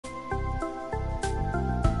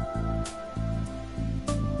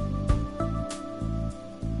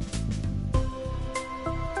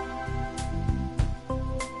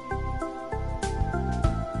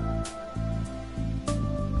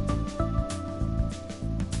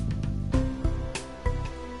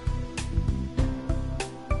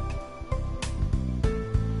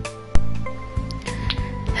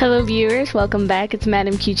Hello viewers, welcome back. It's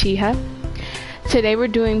Madame Quchiha. Today we're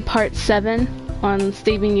doing part 7 on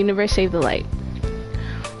Steven Universe Save the Light.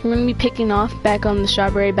 We're going to be picking off back on the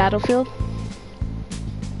strawberry battlefield.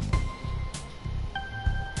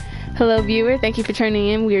 Hello viewer, thank you for tuning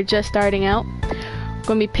in. We are just starting out. We're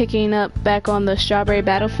going to be picking up back on the strawberry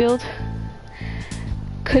battlefield.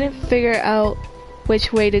 Couldn't figure out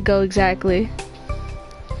which way to go exactly.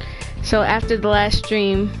 So after the last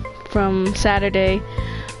stream from Saturday,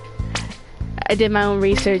 I did my own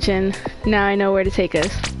research and now I know where to take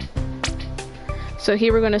us. So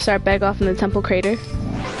here we're going to start back off in the temple crater.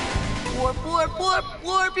 Warp, warp, warp,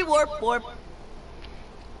 warpy, warp, warp.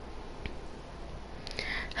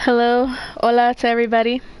 Hello, hola to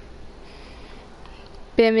everybody.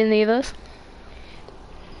 Bienvenidos.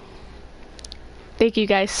 Thank you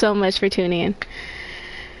guys so much for tuning in.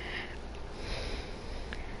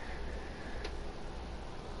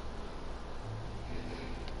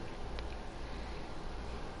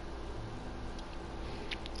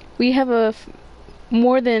 We have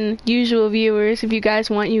more than usual viewers. If you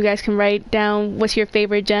guys want, you guys can write down what's your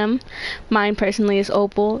favorite gem. Mine personally is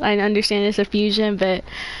opal. I understand it's a fusion, but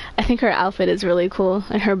I think her outfit is really cool,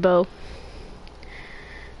 and her bow.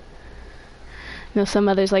 You know, some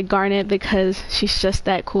others like garnet because she's just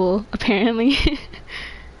that cool, apparently.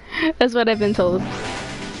 That's what I've been told.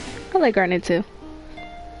 I like garnet too.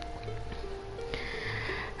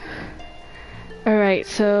 Alright,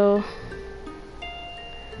 so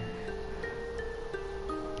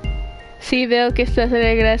sí, veo que estás de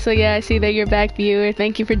regreso. Yeah, I see that you're back, viewer.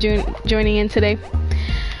 Thank you for joining in today.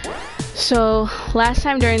 So, last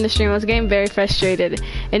time during the stream, I was getting very frustrated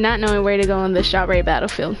and not knowing where to go on the strawberry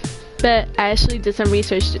battlefield. But I actually did some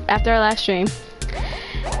research after our last stream,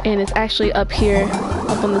 and it's actually up here,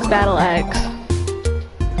 up on this battle axe.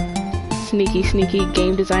 Sneaky, sneaky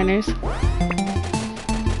game designers.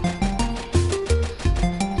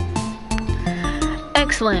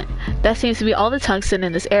 Excellent. That seems to be all the tungsten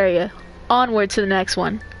in this area. Onward to the next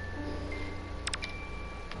one.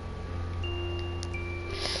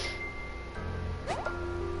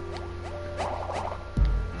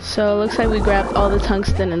 So it looks like we grabbed all the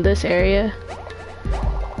tungsten in this area.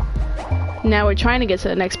 Now we're trying to get to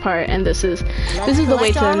the next part, and this is the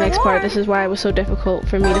way to the next part. This is why it was so difficult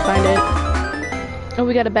for me to find it. Oh,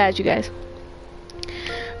 we got a badge, you guys.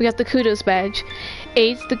 We got the kudos badge.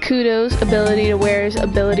 Aids the kudos ability to wear his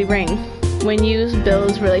ability ring. When used,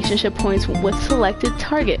 builds relationship points with selected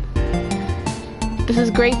target. This is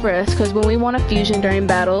great for us because when we want a fusion during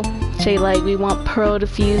battle, say like we want pearl to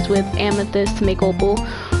fuse with amethyst to make opal,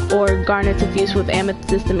 or garnet to fuse with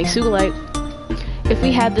amethyst to make sugilite, if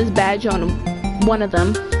we have this badge on one of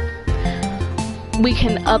them, we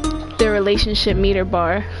can up their relationship meter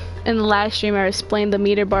bar. In the last stream, I explained the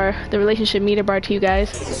relationship meter bar to you guys.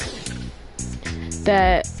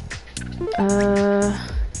 That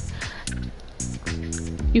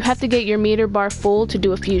you have to get your meter bar full to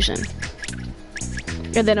do a fusion,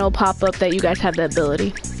 and then it'll pop up that you guys have the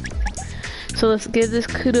ability. So let's give this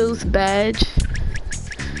kudos badge.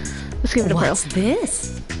 Let's give it a pearl. What's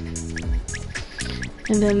this?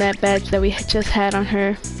 And then that badge that we just had on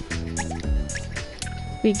her,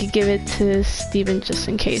 we could give it to Steven just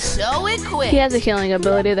in case. So equipped. He has a healing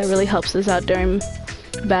ability that really helps us out during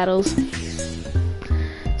battles.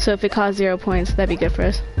 So if it costs 0 points, that'd be good for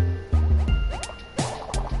us.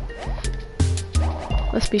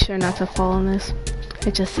 Let's be sure not to fall on this. I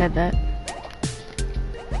just said that.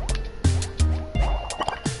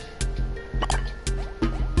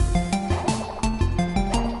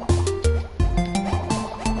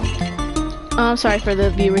 Oh, I'm sorry for the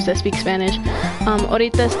viewers that speak Spanish.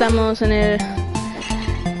 Ahorita estamos en el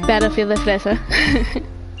Battlefield de Fresa.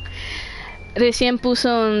 Recién puso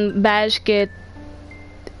un badge que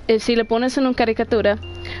si le pones en una caricatura,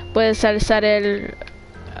 puedes alzar el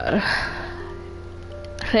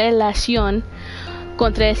relación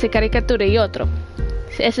contra esa caricatura y otro.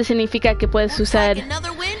 Eso significa que puedes usar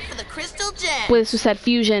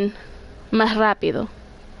fusion más rápido.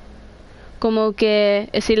 Como que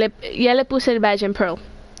si ya le puse el badge en Pearl.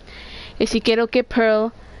 Y si quiero que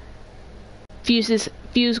Pearl fuse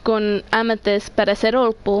con Amethyst para hacer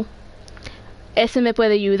opal, ese me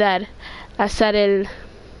puede ayudar a hacer el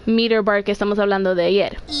meter bar que estamos hablando de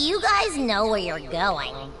ayer. You guys know where you're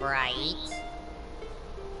going, right?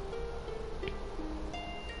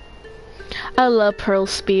 I love Pearl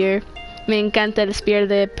Spear. Me encanta el spear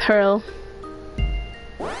de Pearl.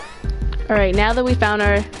 Alright, now that we found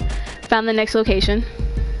the next location,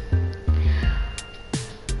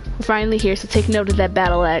 we're finally here, so take note of that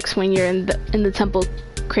battle axe when you're in the temple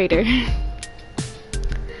crater.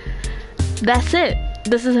 That's it.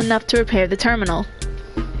 this is enough to repair the terminal.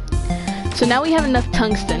 So now we have enough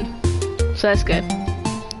tungsten. So that's good.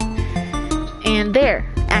 And there,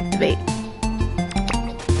 activate.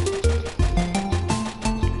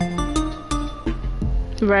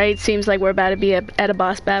 Right, seems like we're about to be at a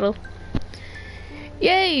boss battle.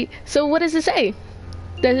 Yay! So what does it say?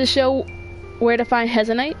 Does it show where to find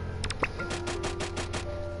Hezonite?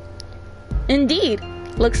 Indeed!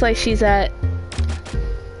 Looks like she's at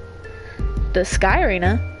the Sky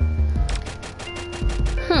Arena.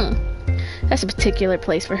 That's a particular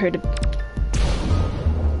place for her to...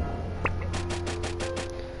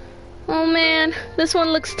 Oh man, this one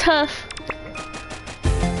looks tough.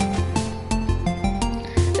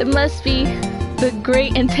 It must be the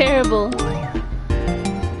Great and Terrible.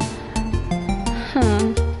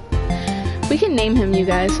 We can name him, you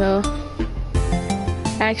guys, so...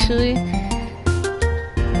 Actually...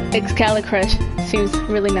 Excalibrush seems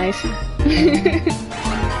really nice.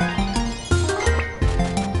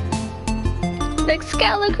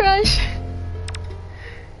 Excalibrush!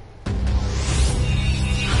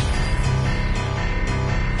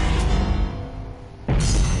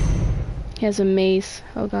 He has a mace.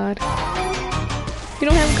 Oh god. You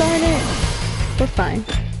don't have garnet. We're fine.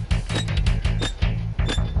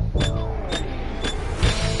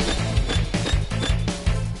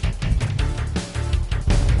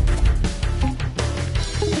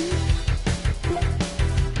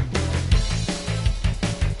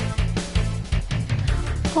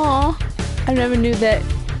 Aw, I never knew that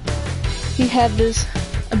he had this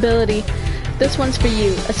ability. This one's for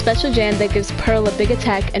you, a special jam that gives Pearl a big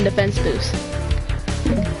attack and defense boost.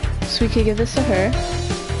 So we could give this to her.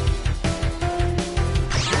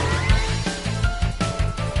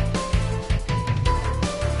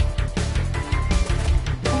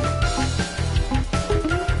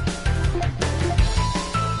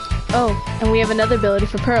 Oh, and we have another ability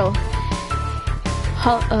for Pearl.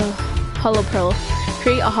 Hollow Pearl.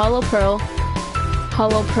 Create a Hollow Pearl.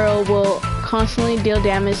 Hollow Pearl will constantly deal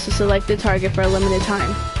damage to selected target for a limited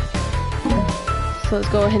time. So let's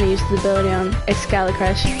go ahead and use the ability on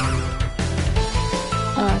Excalibrush.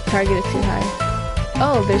 Target is too high.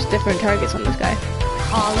 Oh, there's different targets on this guy.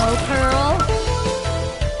 Hollow Pearl.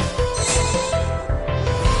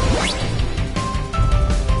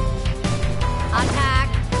 Attack.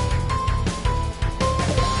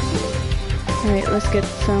 Alright, let's get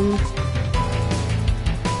some...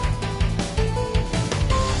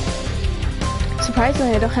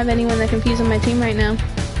 Surprisingly, I don't have anyone that can fuse on my team right now.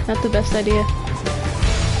 Not the best idea.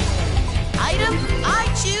 Item, I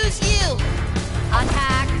choose you.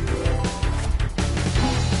 Attack.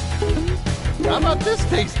 How about this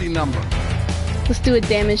tasty number? Let's do a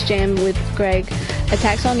damage jam with Greg.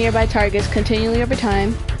 Attacks on nearby targets continually over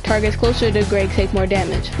time. Targets closer to Greg take more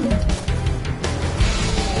damage.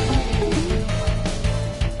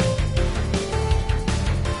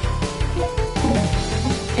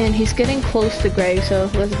 And he's getting close to Greg, so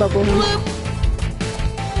let's bubble him.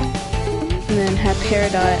 And then have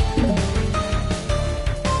Peridot.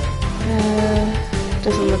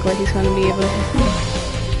 Doesn't look like he's going to be able to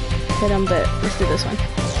hit him, but let's do this one.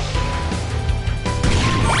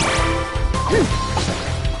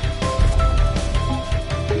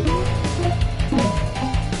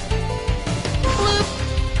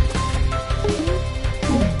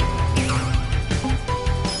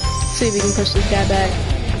 See if we can push this guy back.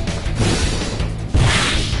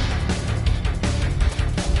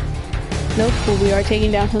 Nope, but we are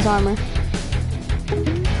taking down his armor.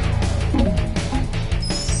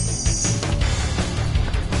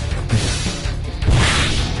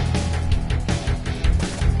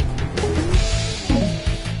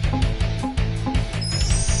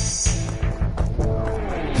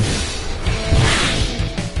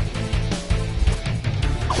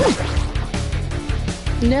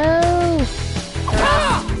 No!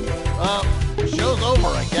 Show's over,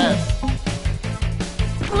 I guess.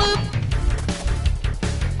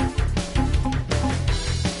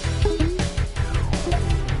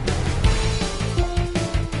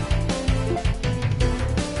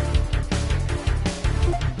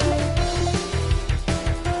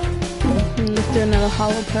 Let's do another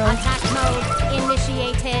Hollow Pearl. Attack mode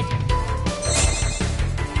initiated.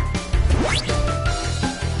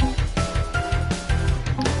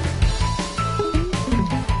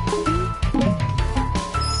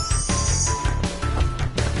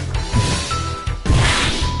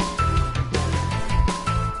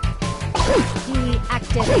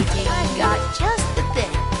 Deactivating. I've got just the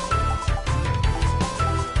thing.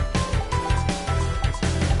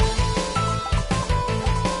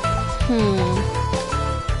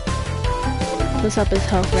 What's up his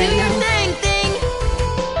health right Do your now? thing, thing.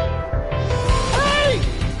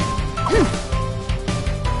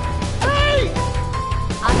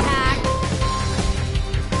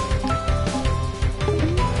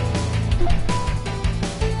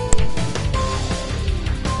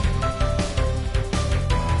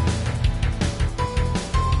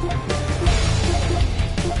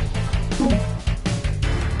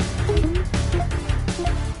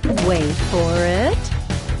 Wait for it.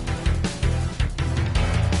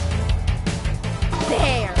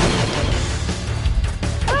 There.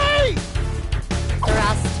 Hey!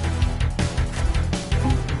 Thrust.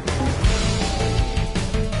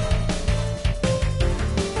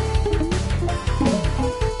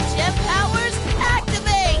 Gem powers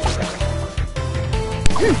activate!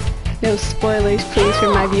 No spoilers, please,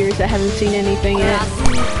 for my viewers that haven't seen anything yet.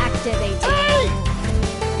 Thrust activating.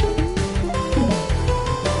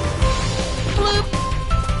 Bloop!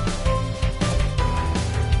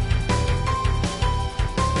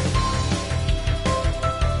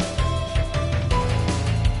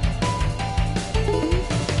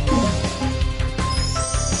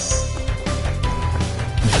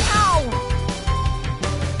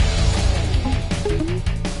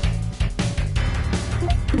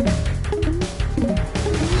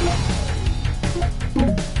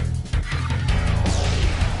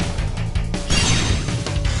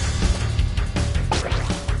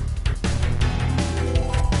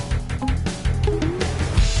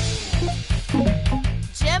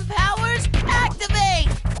 Gem powers activate!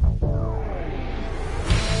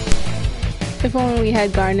 If only we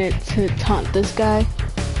had Garnet to taunt this guy.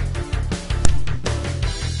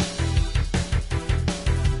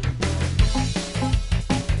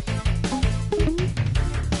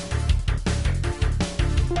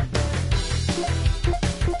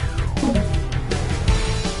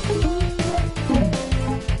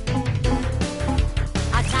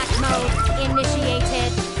 Attack mode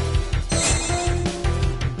initiated.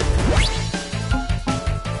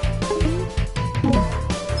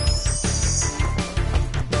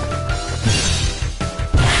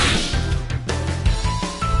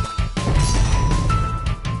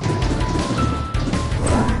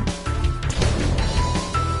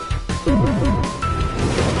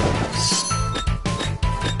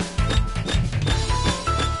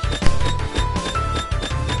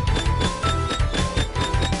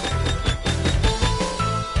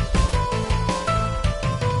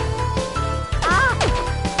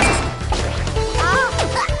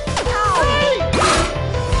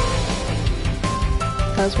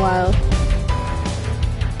 That was wild.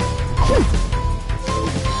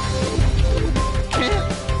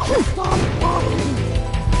 Can't stop walking.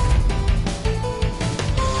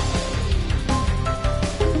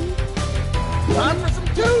 Time for some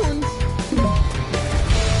tunes.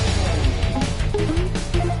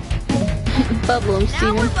 Bubble him, Now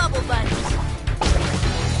Steven. we're bubble buddies.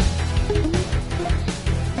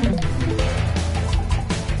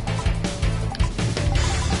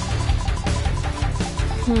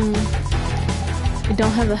 We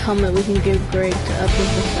don't have a helmet we can give Greg to up his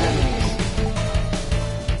stats.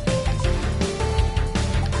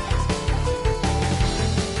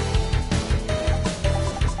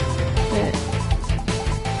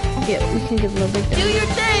 Yeah, we can give Lil Big Do that. your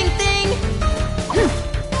thing, thing!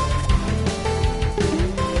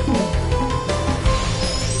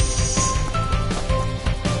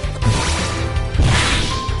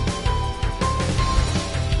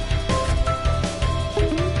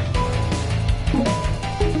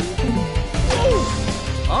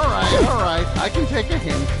 All right, I can take a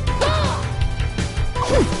hint.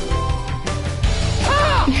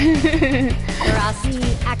 Thrust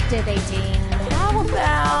activating. How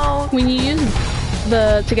about... When you use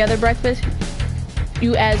the Together Breakfast,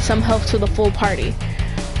 you add some health to the full party.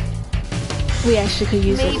 We actually could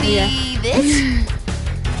use it, Maybe yeah. this?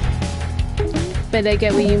 Pero I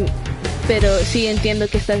get what you... Pero sí entiendo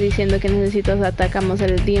que estás diciendo que necesitas atacamos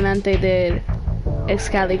el diamante del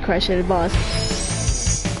Excali Crush, el boss.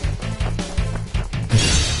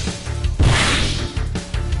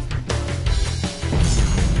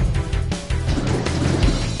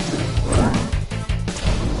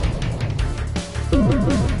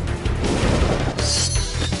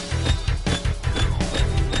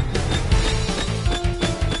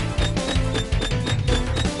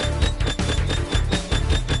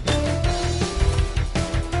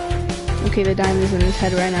 Okay, the diamond is in his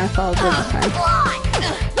head right now. I followed it this time.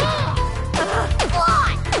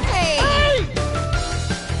 Hey!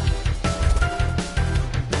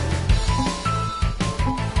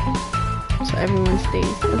 So everyone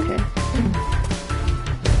stays. Okay.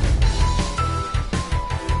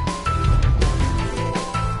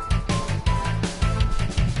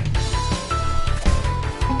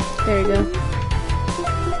 There you go.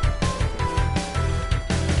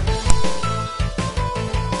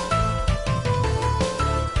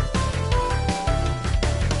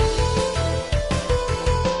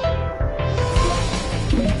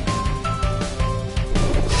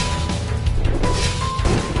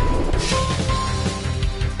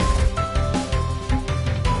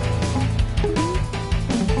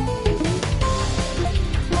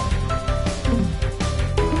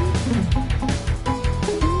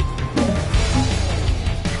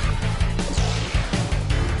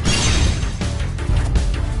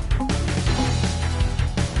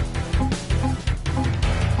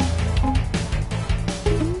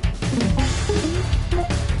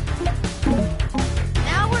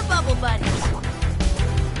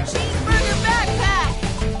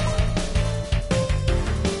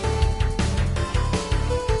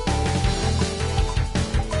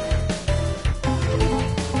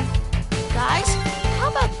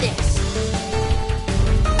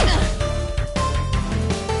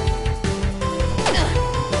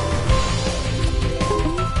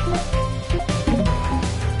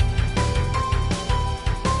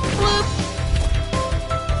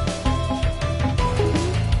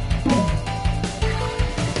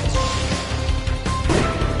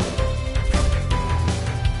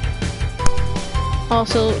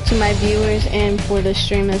 Also, to my viewers and for the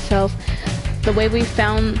stream itself, the way we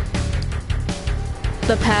found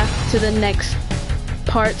the path to the next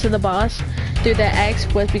part to the boss through the X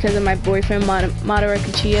was because of my boyfriend, Madame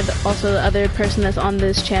Quchiha, also the other person that's on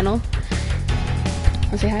this channel.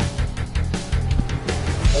 Wanna say hi?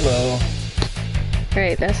 Hello.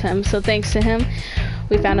 Alright, that's him. So thanks to him,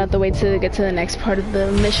 we found out the way to get to the next part of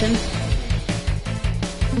the mission.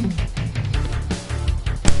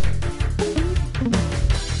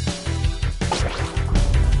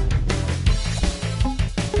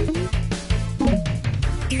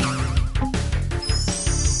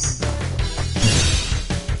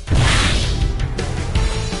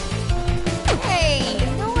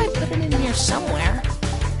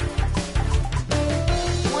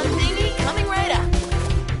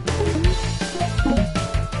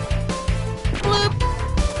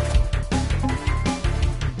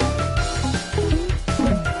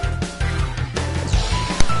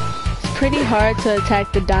 Pretty hard to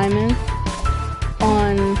attack the diamond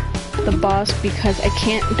on the boss because I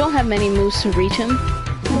don't have many moves to reach him.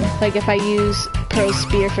 Like if I use Pearl's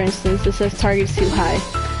Spear, for instance, it says target's too high.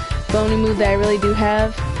 The only move that I really do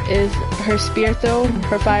have is her spear throw,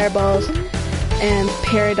 her fireballs, and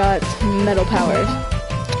Peridot's metal powers.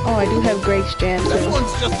 Oh, I do have Greg's jam. This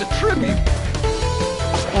one's just a tribute.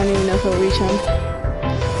 I don't even know if it'll reach him.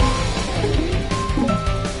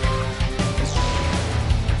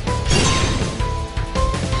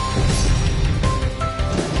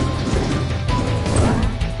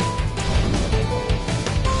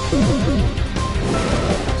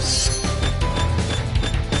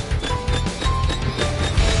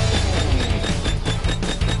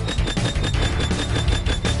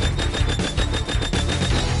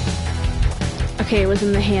 Okay, it was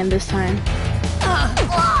in the hand this time. No, sir,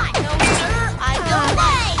 I don't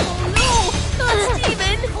like. Oh no, not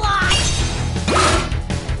Steven. Fly.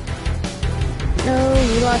 No,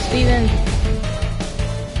 we lost Steven.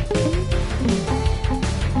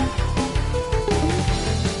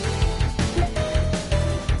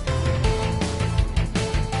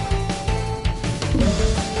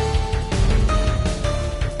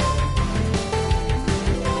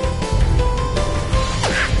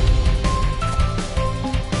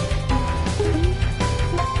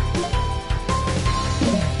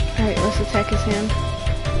 Attack his hand.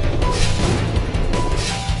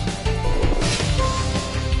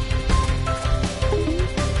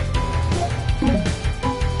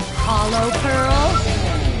 Hollow Pearl.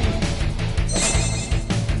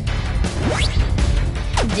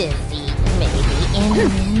 Defeat may be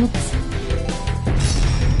imminent.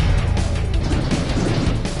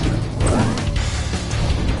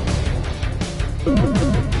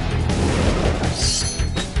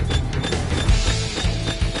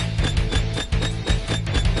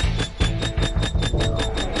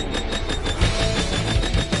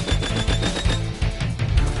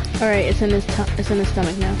 Alright, it's in his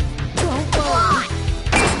stomach now.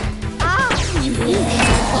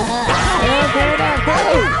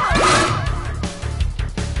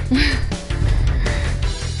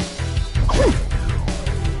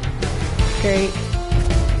 Great.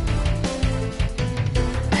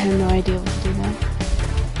 I have no idea what to do now.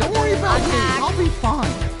 Don't worry about me. I'll be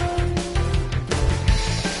fine.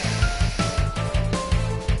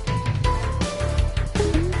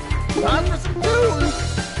 Time for some tunes.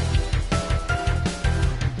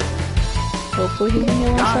 Hopefully he can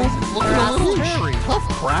heal Guys, himself. it's looking a little hairy. Tough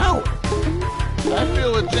crowd. I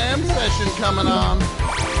feel a jam session coming on.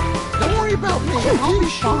 Don't worry about me. I'll be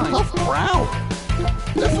fine. Tough crowd.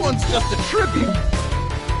 This one's just a tribute.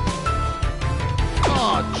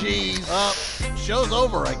 Aw, jeez. Show's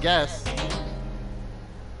over, I guess.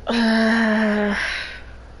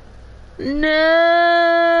 No.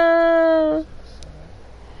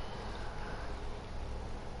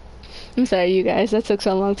 I'm sorry, you guys. That took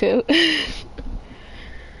so long too.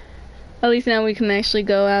 At least now we can actually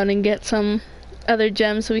go out and get some other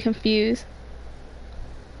gems so we can fuse.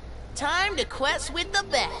 Time to quest with the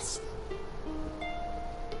best.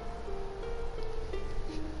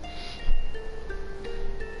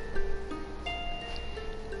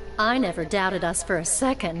 I never doubted us for a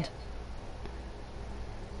second.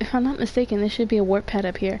 If I'm not mistaken, there should be a warp pad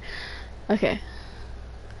up here. Okay.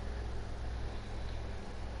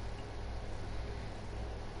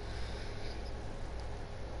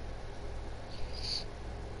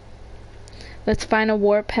 Let's find a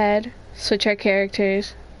warp pad, switch our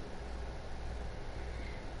characters.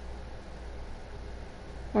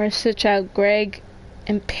 Or switch out Greg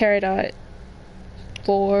and Peridot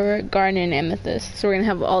for Garden and Amethyst. So we're gonna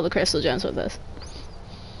have all the crystal gems with us.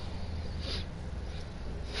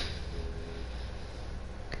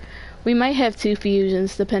 We might have 2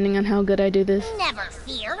 fusions depending on how good I do this. Never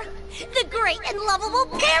fear. The great and lovable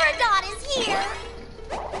Peridot is here.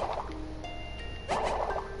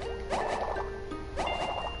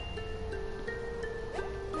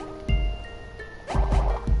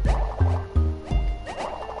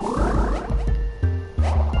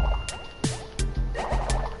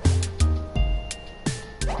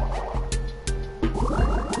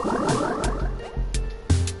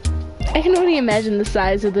 I can only imagine the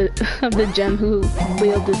size of the gem who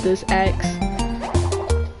wielded this axe.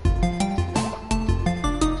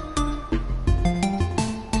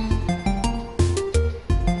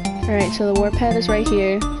 Alright, so the warpath is right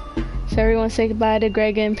here. So everyone say goodbye to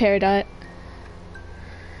Greg and Peridot.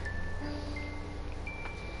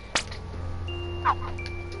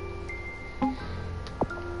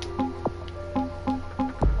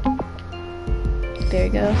 There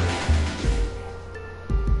you go.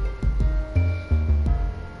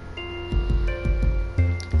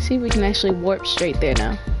 See, we can actually warp straight there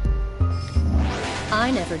now.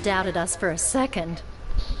 I never doubted us for a second.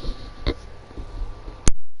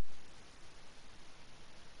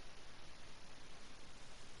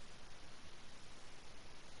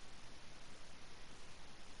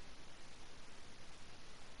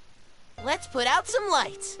 Let's put out some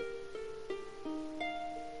lights.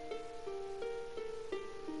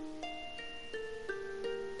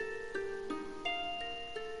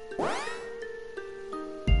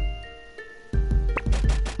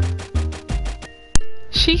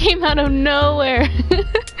 She came out of nowhere.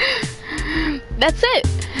 That's it.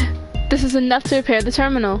 This is enough to repair the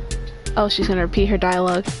terminal. Oh, she's gonna repeat her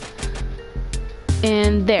dialogue.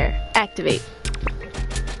 And there, activate.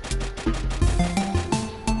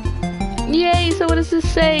 Yay, so what does this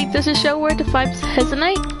say? Does it show where to find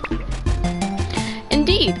Hesonite?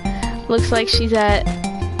 Indeed. Looks like she's at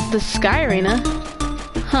the Sky Arena.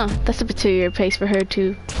 Huh, that's a peculiar place for her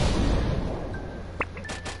to...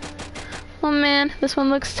 Oh man, this one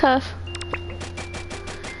looks tough.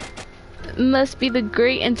 Must be the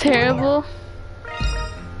great and terrible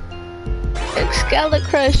Excalibur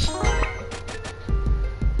Crush.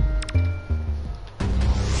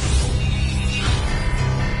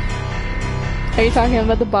 Are you talking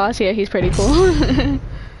about the boss? Yeah, he's pretty cool.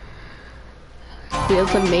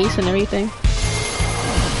 Wields a mace and everything.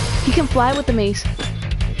 He can fly with the mace.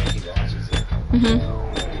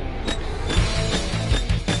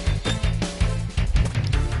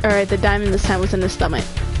 Alright, the diamond this time was in the stomach.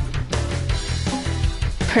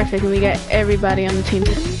 Perfect, and we got everybody on the team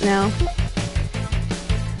now.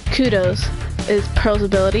 Kudos is Pearl's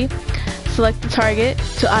ability. Select the target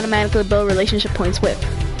to automatically build relationship points with.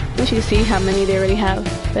 Which you can see how many they already have.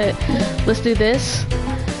 But let's do this.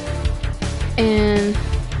 And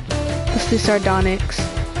let's do Sardonyx.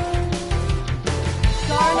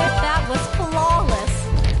 Darn it, that was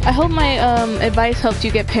flawless. I hope my advice helped you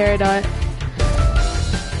get Peridot.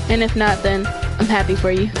 And if not, then I'm happy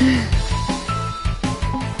for you.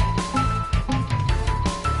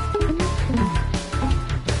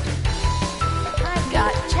 I've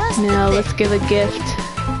got just Now let's give a gift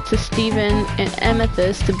to Steven and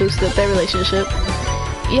Amethyst to boost up their relationship.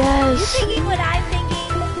 Yes! thinking what I'm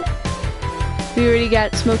thinking. We already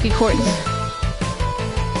got Smoky Quartz.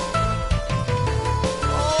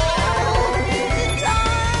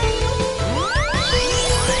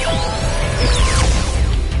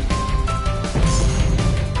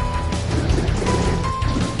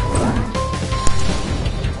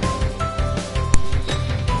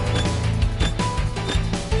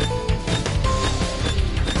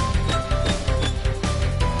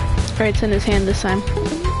 Alright, it's in his hand this time.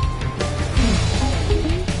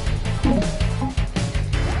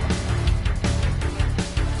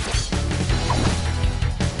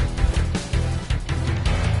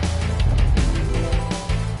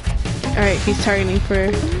 Alright, he's targeting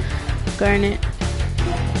for Garnet.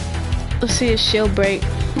 Let's see his shield break.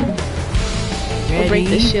 We'll break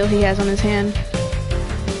the shield he has on his hand.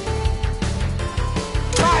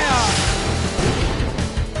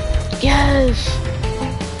 Yes!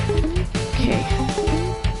 Okay.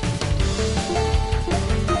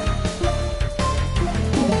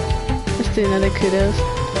 Let's do another kudos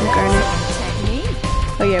from Garnet.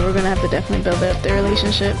 Oh yeah, we're gonna have to definitely build up their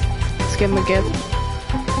relationship. Let's give him a gift.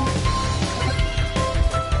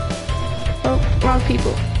 Oh, wrong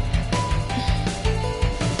people.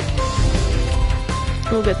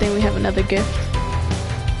 Oh, good thing we have another gift.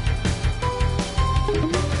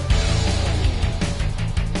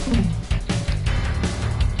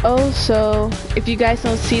 Oh, so if you guys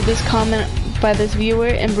don't see this comment by this viewer,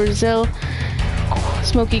 in Brazil,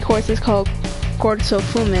 Smoky Quartz is called Quartzo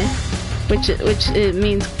Fume, which it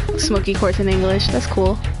means Smoky Quartz in English. That's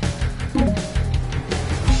cool.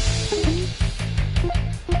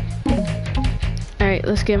 Alright,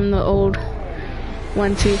 let's give him the old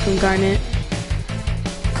 1-2 from Garnet.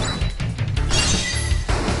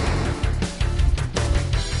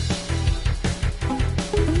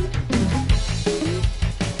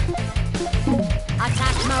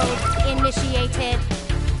 Attack mode initiated.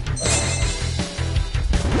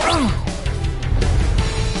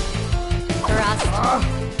 Thrust.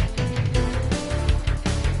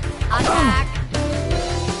 Attack.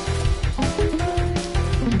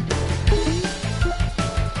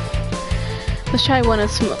 Let's try one of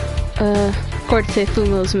Corte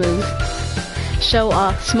Fumo's moves. Show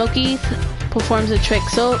off. Smoky performs a trick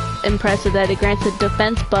so impressive that it grants a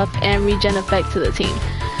defense buff and regen effect to the team.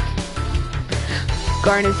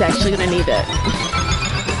 Garnet's actually gonna need that.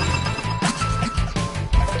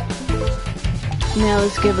 Now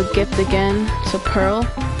let's give a gift again. So Pearl.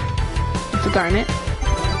 It's a Garnet.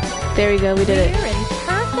 There we go, we did it. We're in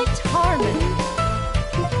perfect harmony.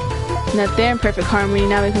 Now if they're in perfect harmony,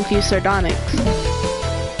 now we confuse Sardonyx. Let's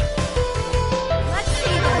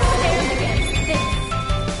see those stairs against this.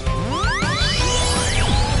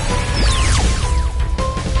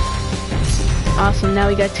 Awesome, now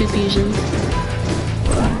we got 2 fusions.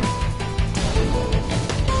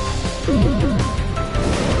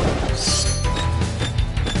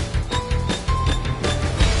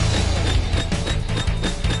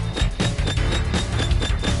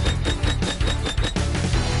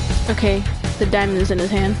 Okay, the diamond is in his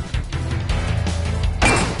hand.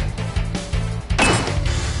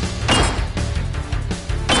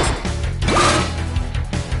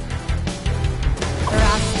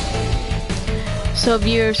 So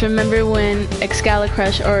viewers, remember when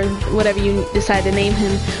Excalibrush, or whatever you decide to name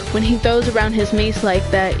him, when he throws around his mace like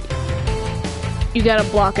that, you gotta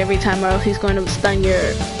block every time or else he's going to stun your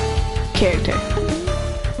character.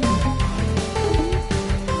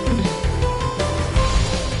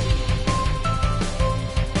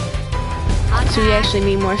 So we actually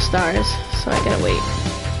need more stars, so I gotta wait.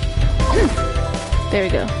 There we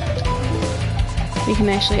go. We can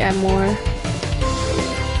actually add more.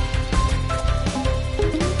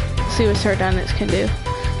 See what Sardonyx can do.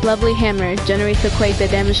 Lovely Hammer generates a quake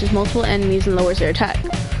that damages multiple enemies and lowers their attack.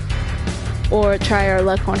 Or try our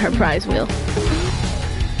luck on her prize wheel.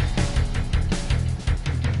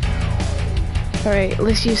 Alright,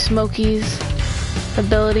 let's use Smoky's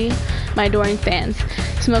ability, My Adoring Fans.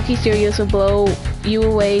 Smoky Serious will blow you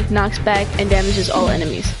away, knocks back, and damages all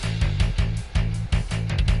enemies.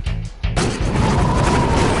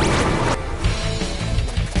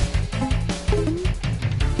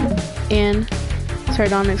 And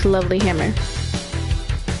Sardonyx's Lovely Hammer.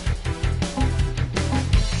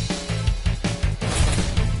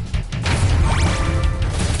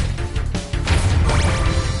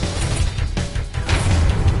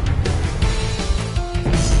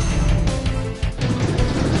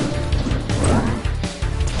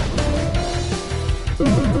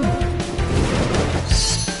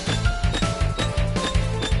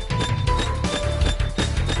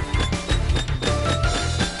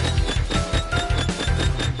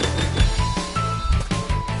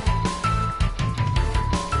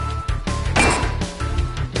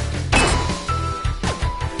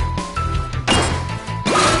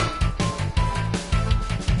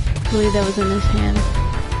 I believe that was in his hand.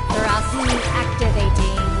 Thrust activating.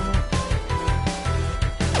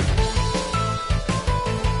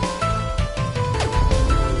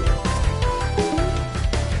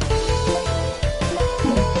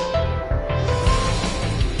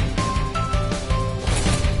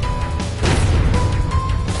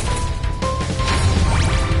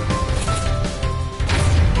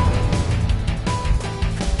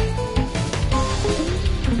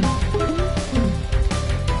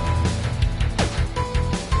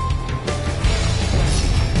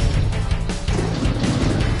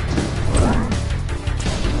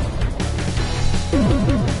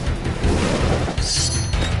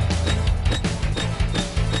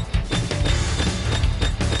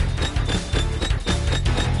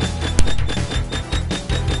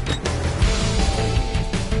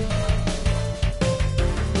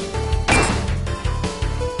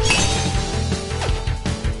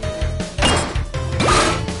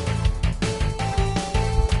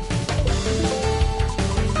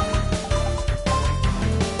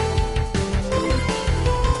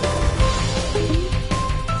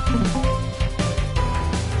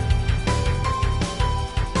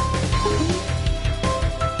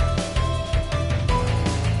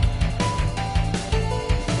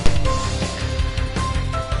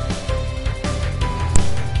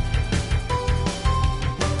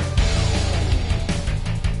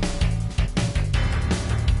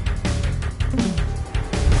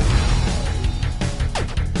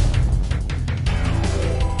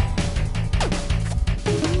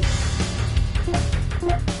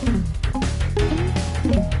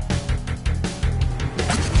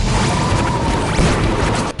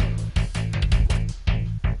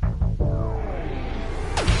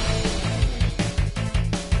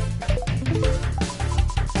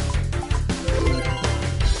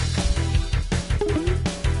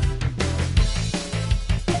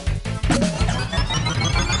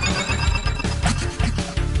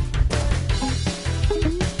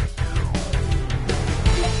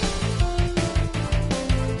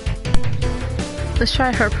 Let's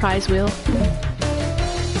try her prize wheel.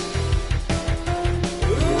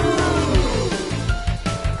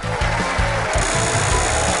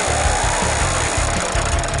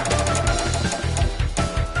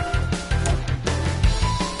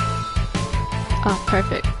 Oh,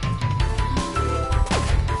 perfect.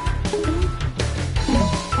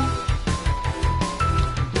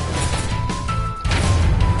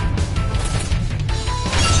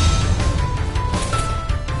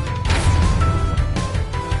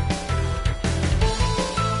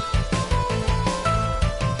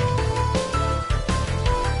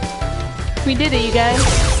 We did it, you guys.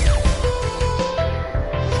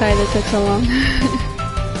 Sorry that took so long.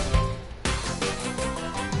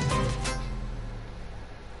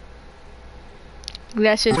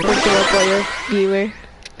 That's just for your viewer.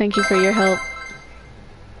 Thank you for your help.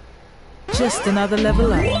 Just another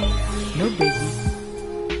level up. No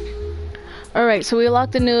biggie. Alright, so we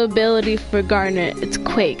unlocked a new ability for Garnet. It's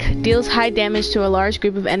Quake. Deals high damage to a large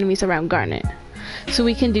group of enemies around Garnet. So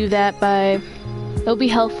we can do that by... It'll be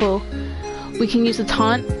helpful. We can use a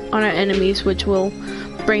taunt on our enemies, which will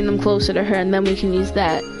bring them closer to her, and then we can use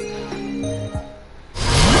that.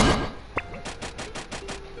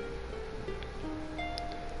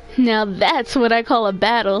 Now that's what I call a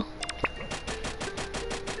battle.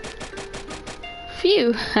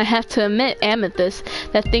 Phew, I have to admit, Amethyst,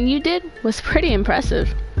 that thing you did was pretty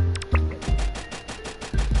impressive.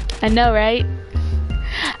 I know, right?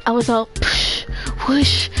 I was all psh,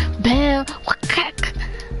 whoosh, bam, whack.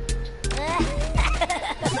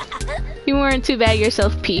 You weren't too bad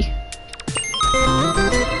yourself, P.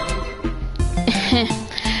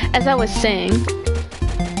 As I was saying.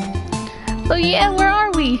 Oh yeah, where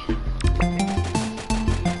are we?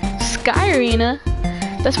 Sky Arena?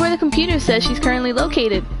 That's where the computer says she's currently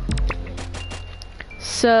located.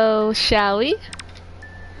 So, shall we?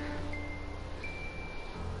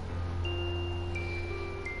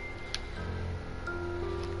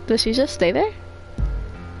 Does she just stay there?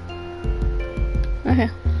 Okay.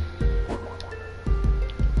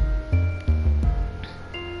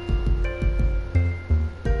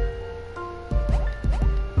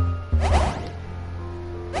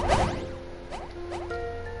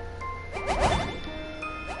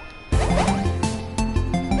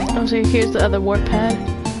 Oh, so here's the other warp pad.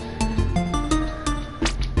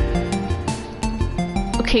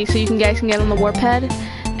 Okay, so you guys can get on the warp pad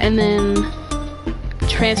and then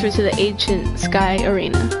transfer to the ancient Sky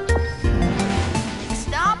Arena.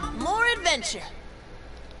 Stop, more adventure.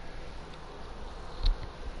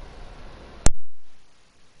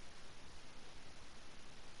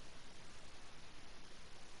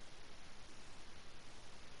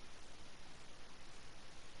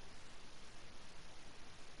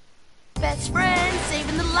 Best friend,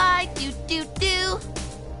 saving the light, do do do.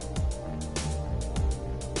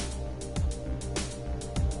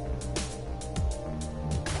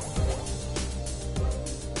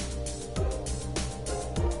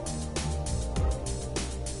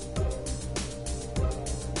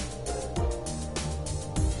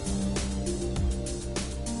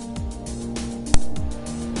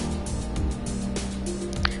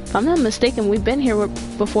 If I'm not mistaken, we've been here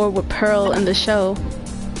before with Pearl in the show.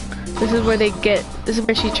 This is where this is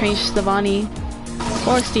where she trains Stevani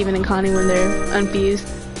or Steven and Connie when they're unfused.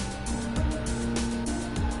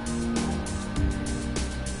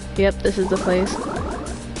 Yep, this is the place.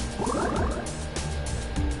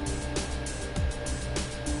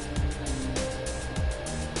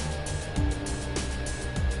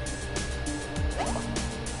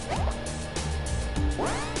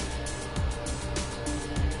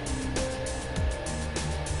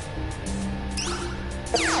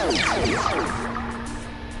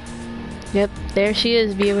 Yep, there she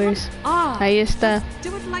is, viewers. Ahí está.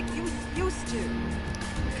 Do it like you used to.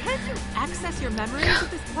 Can't you access your memories of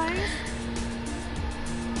this place?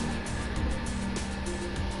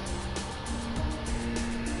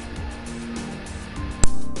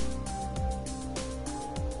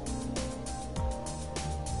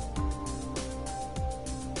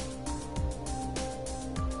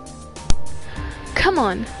 Come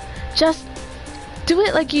on, just do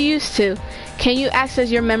it like you used to. Can you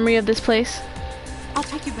access your memory of this place? I'll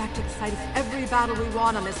take you back to the site of every battle we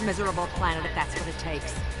won on this miserable planet if that's what it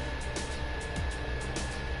takes.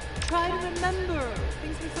 Try to remember.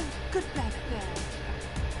 Things were so good back then.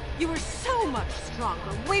 You were so much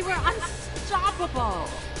stronger. We were unstoppable.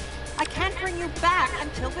 I can't bring you back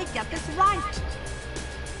until we get this right.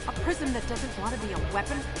 A prism that doesn't want to be a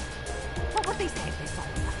weapon? What would they say if they saw us?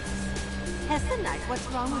 Hessenite, what's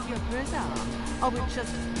wrong with your prism? Oh, it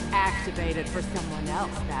just activated for someone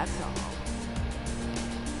else, that's all.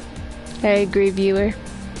 I agree, viewer.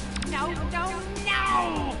 No, no,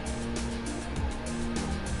 no!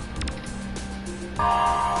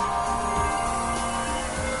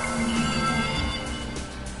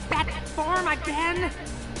 That form again?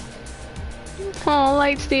 Oh,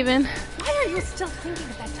 Light Steven. Why are you still thinking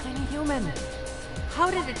of that tiny human?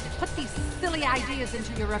 How did it put these silly ideas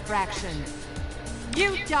into your refraction?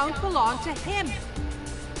 You don't belong to him.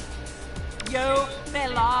 You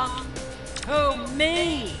belong to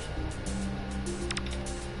me.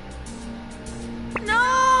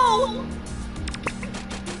 No!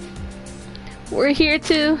 We're here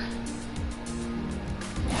too.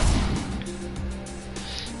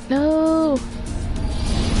 No.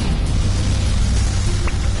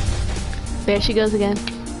 There she goes again.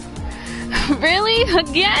 Really?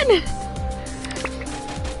 Again?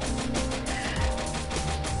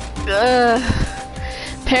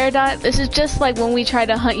 Peridot, this is just like when we try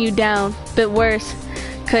to hunt you down, but worse.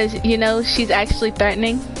 Cause, you know, she's actually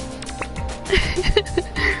threatening.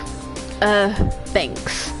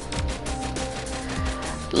 Thanks.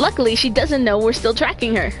 Luckily, she doesn't know we're still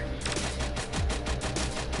tracking her.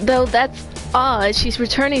 Though that's odd, she's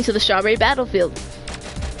returning to the Strawberry Battlefield.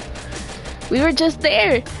 We were just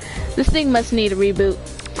there. This thing must need a reboot.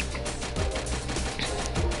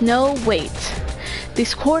 No, wait.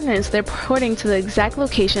 These coordinates, they're pointing to the exact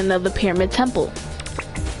location of the Pyramid Temple.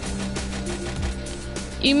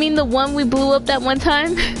 You mean the one we blew up that one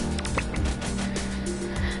time?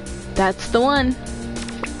 That's the one.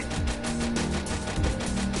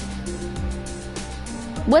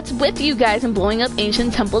 What's with you guys and blowing up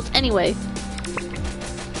ancient temples anyway?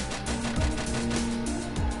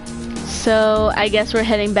 So, I guess we're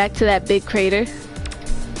heading back to that big crater.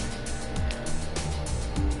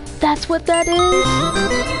 That's what that is?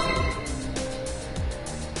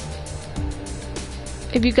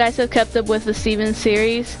 If you guys have kept up with the Steven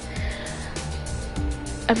series,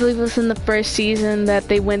 I believe it was in the first season that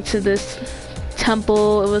they went to this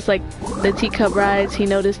temple. It was like the teacup rides, he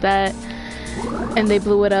noticed that, and they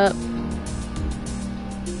blew it up.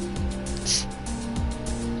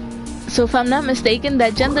 So if I'm not mistaken,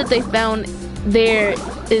 that gem that they found there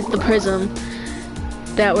is the prism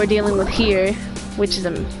that we're dealing with here, which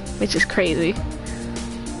is crazy.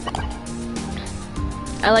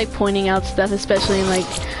 I like pointing out stuff, especially in like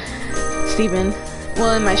Steven.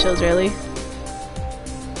 Well, in my shows, really.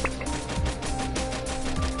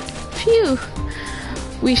 Phew.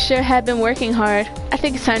 We sure have been working hard. I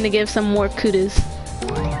think it's time to give some more kudos.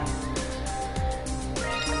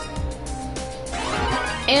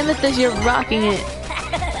 Amethyst, you're rocking it.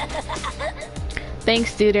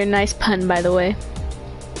 Thanks, dude. Nice pun, by the way.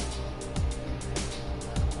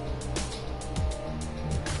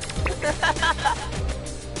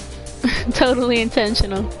 Totally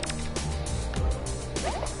intentional.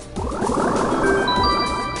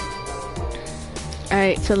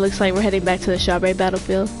 Alright, so it looks like we're heading back to the Strawberry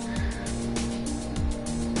Battlefield.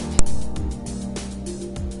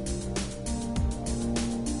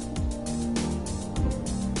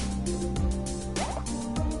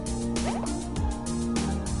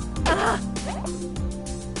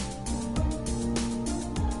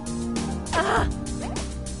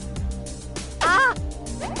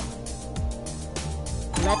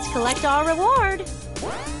 Let's collect our reward.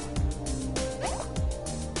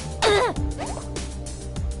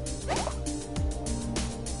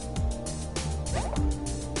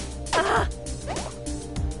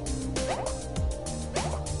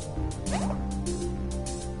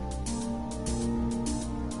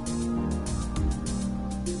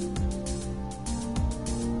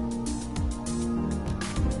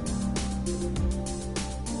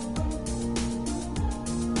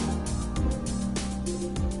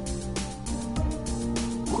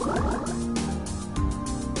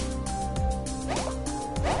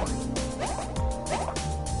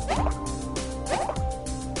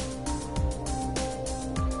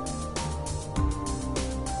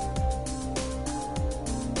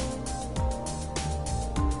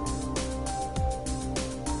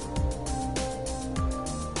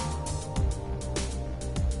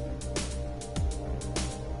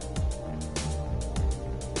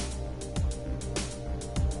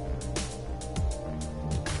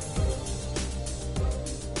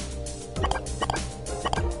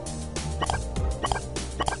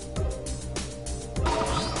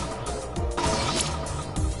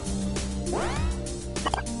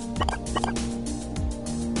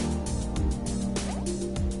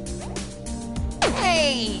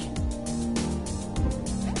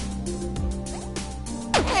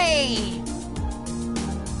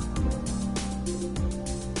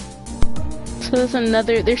 So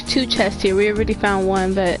there's two chests here. We already found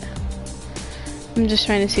one, but I'm just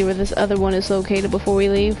trying to see where this other one is located before we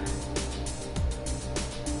leave.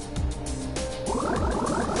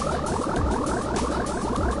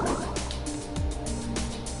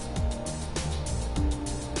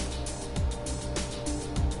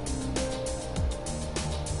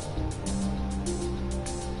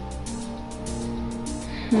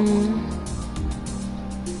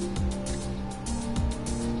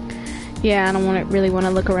 Yeah, I don't really want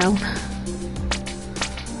to look around.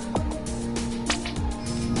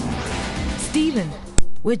 Steven,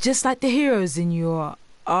 we're just like the heroes in your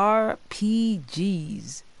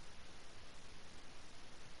RPGs.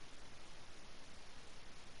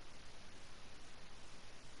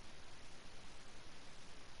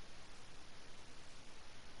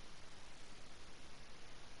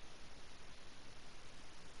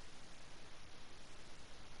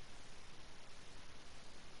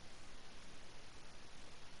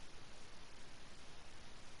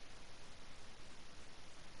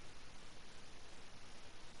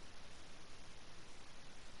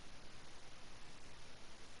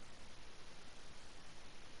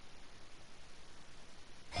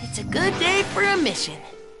 It's a good day for a mission.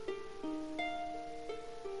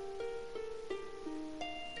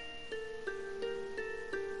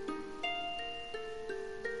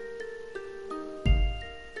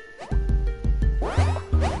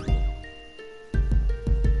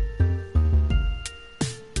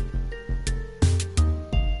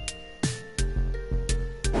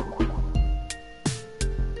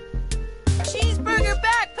 Cheeseburger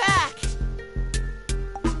backpack!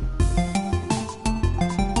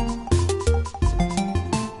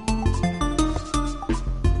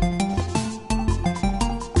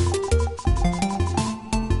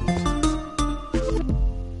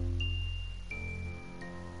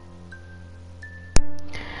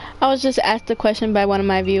 I was just asked a question by one of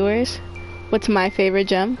my viewers. What's my favorite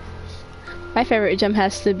gem? My favorite gem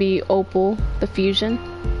has to be Opal, the fusion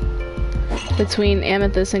between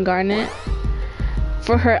Amethyst and Garnet.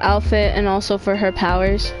 For her outfit and also for her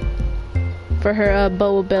powers. For her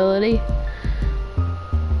bow ability.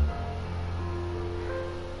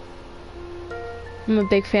 I'm a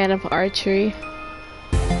big fan of archery.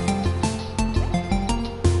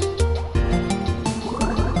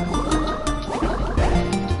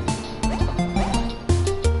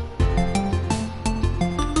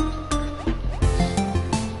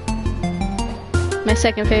 My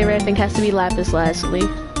second favorite, I think, has to be Lapis Lazuli.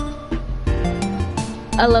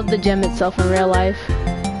 I love the gem itself in real life.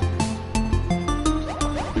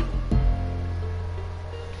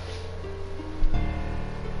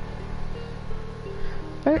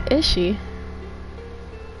 Where is she?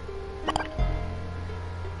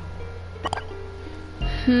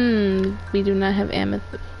 We do not have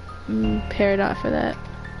Amethyst paired off for that.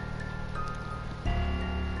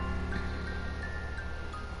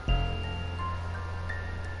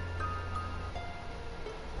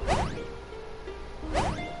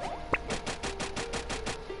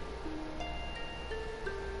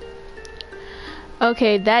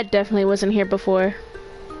 Okay, that definitely wasn't here before.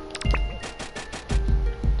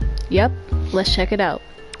 Yep, let's check it out.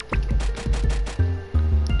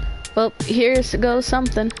 Well, here goes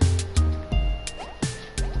something.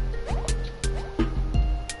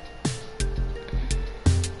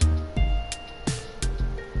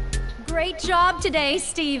 Great job today,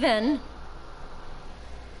 Steven.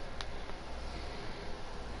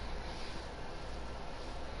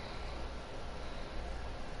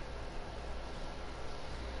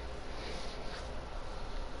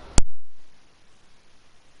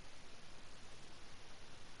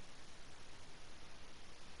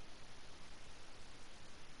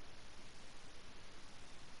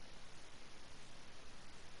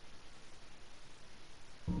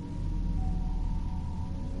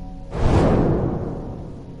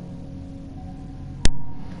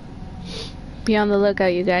 Be on the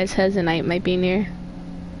lookout, you guys. Hezonite might be near.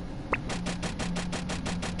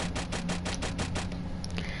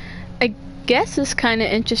 I guess it's kind of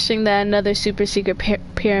interesting that another super secret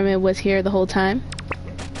pyramid was here the whole time.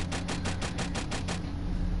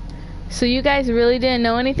 So you guys really didn't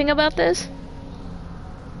know anything about this?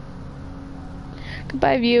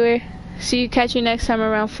 Goodbye, viewer. Catch you next time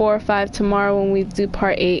around 4 or 5 tomorrow when we do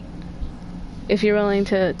part 8. If you're willing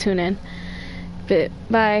to tune in. But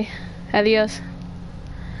bye. Adios.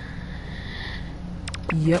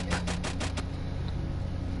 Yep.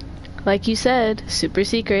 Like you said, super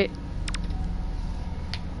secret.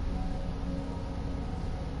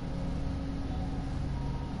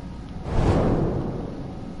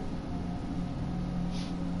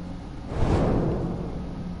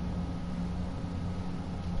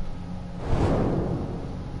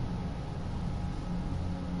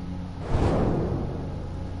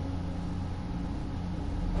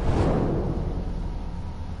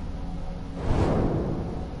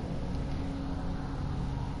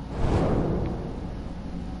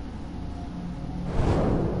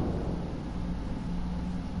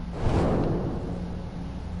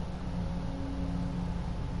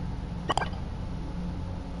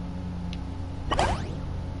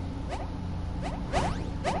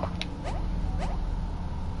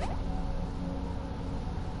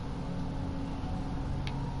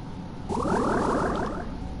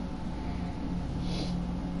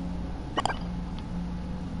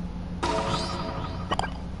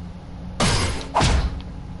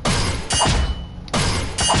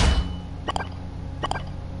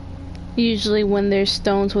 Usually when there's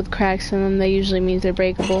stones with cracks in them, that usually means they're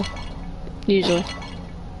breakable. Usually.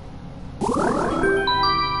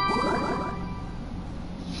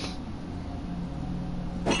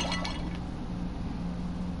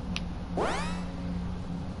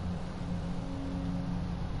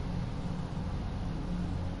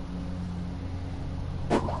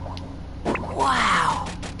 Wow.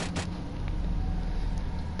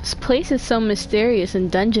 This place is so mysterious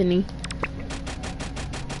and dungeony.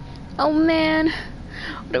 Oh man,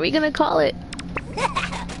 what are we gonna call it?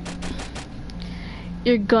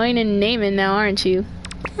 You're going to name it now, aren't you?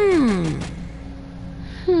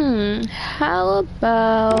 How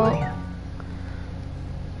about...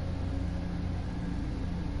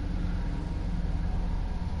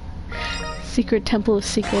 Secret Temple of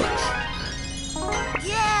Secrets.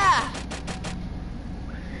 Yeah!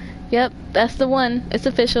 Yep, that's the one. It's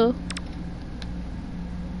official.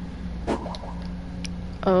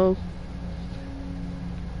 Oh.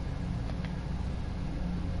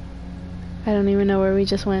 I don't even know where we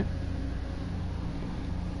just went.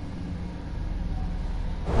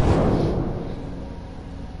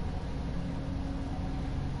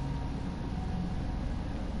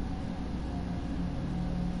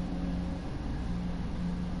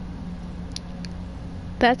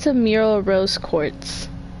 That's a mural of rose quartz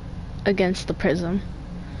against the prism.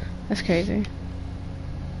 That's crazy.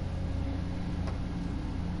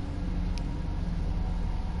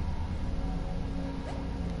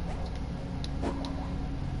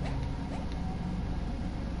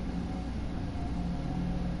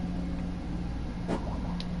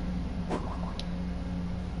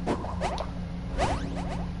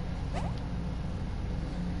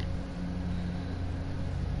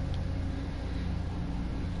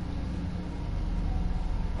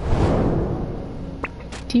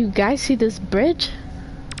 Do you guys see this bridge?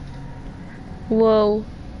 Whoa.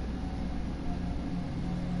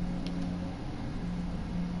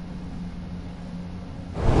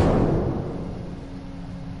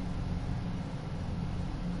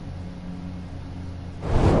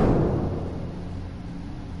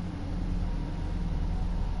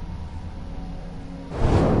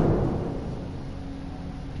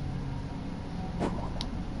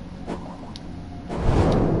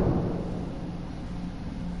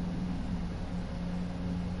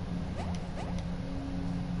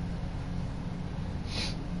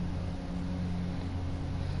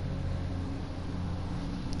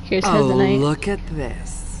 Here's Oh, Hezonite. look at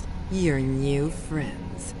this. Your new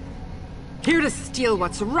friends. Here to steal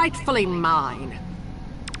what's rightfully mine.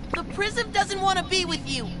 The prism doesn't want to be with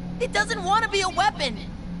you. It doesn't want to be a weapon.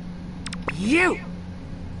 You!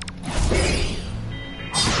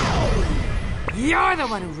 You're the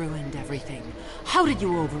one who ruined everything. How did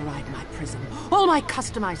you override my prism? All my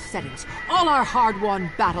customized settings, all our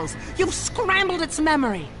hard-won battles. You've scrambled its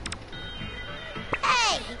memory.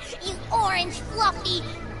 Hey, you orange fluffy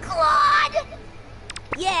clod!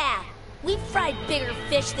 Yeah, we've fried bigger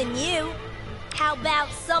fish than you. How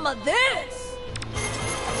about some of this?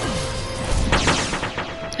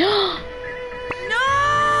 No!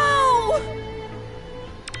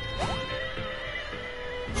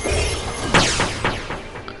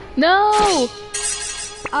 No!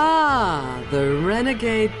 Ah, the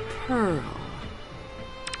renegade pearl.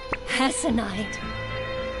 Hezonite.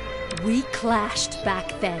 We clashed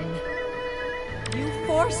back then. You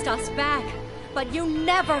forced us back, but you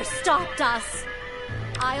never stopped us.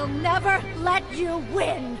 I'll never let you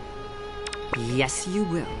win. Yes, you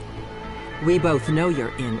will. We both know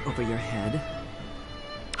you're in over your head.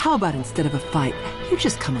 How about instead of a fight, you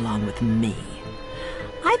just come along with me?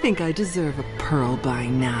 I think I deserve a pearl by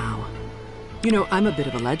now. You know, I'm a bit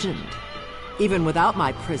of a legend. Even without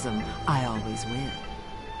my prism, I always win.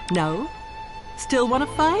 No? Still want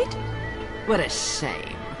to fight? What a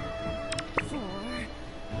shame.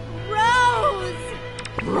 Rose!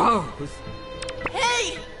 Rose!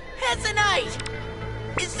 Hey,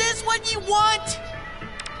 Hezonite! Is this what you want?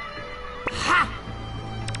 Ha!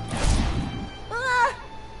 Ah!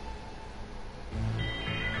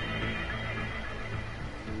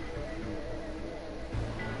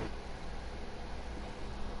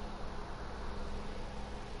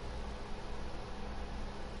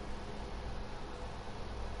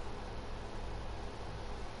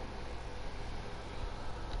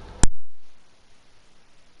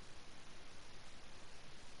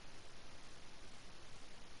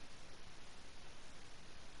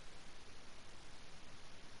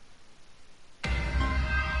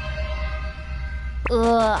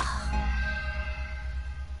 Ugh.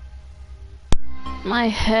 My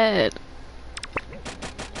head.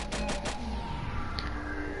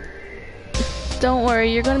 Don't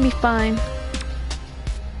worry, you're gonna be fine.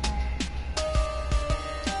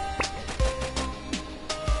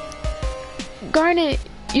 Garnet,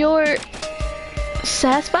 you're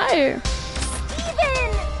Sapphire.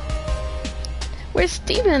 Steven! Where's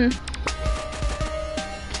Steven?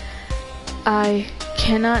 I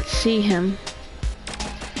cannot see him.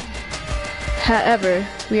 However,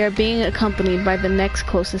 we are being accompanied by the next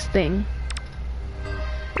closest thing.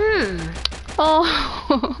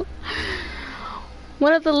 Oh,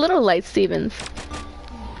 one of the little light Stevens.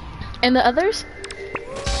 And the others?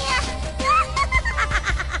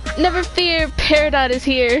 Never fear, Peridot is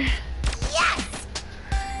here. Yes!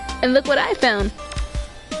 And look what I found.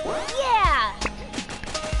 Yeah!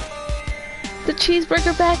 The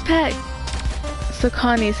cheeseburger backpack. So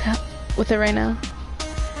Connie's with it right now.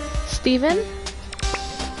 Steven?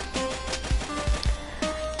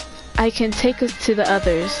 I can take us to the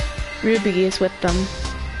others. Ruby is with them.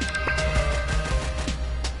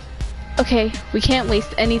 Okay, we can't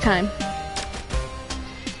waste any time.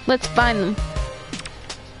 Let's find them.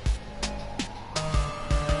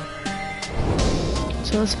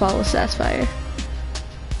 So let's follow Sapphire.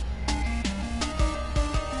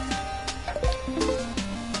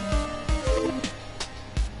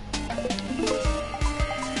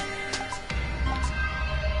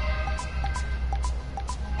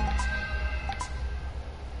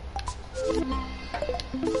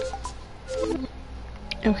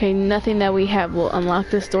 Okay, nothing that we have will unlock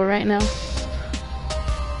this door right now.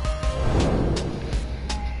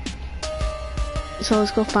 So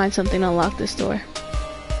let's go find something to unlock this door.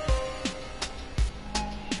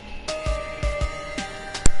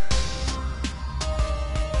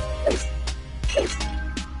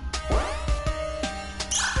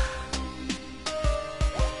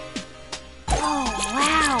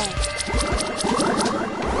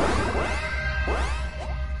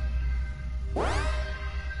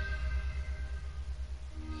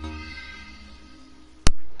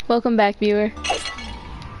 Welcome back, viewer.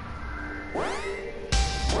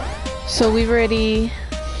 So we've already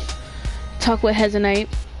talked with Hezonite,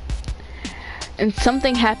 and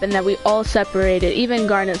something happened that we all separated. Even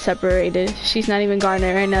Garnet separated. She's not even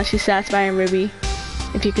Garnet right now. She's Sapphire and Ruby.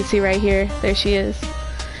 If you can see right here, there she is.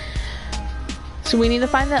 So we need to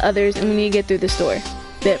find the others, and we need to get through this door.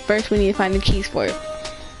 But first, we need to find the keys for it.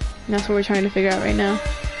 And that's what we're trying to figure out right now.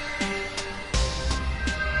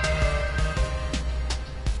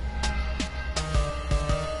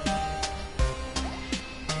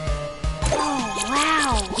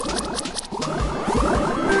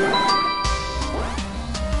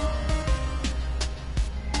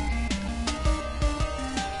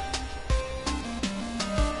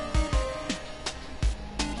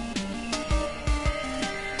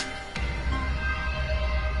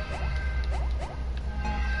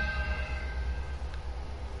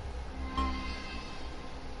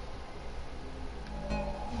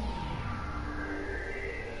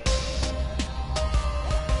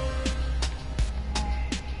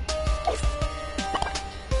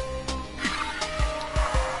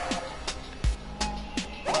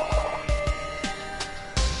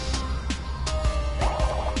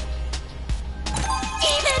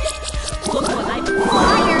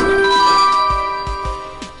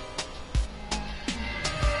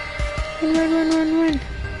 Run.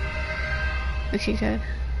 Okay, good.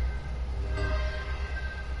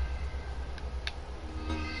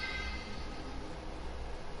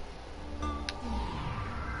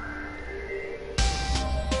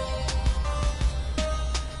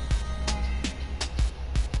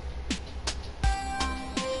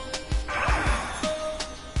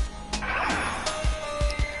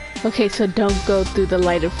 Okay, so don't go through the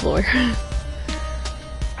lighted floor.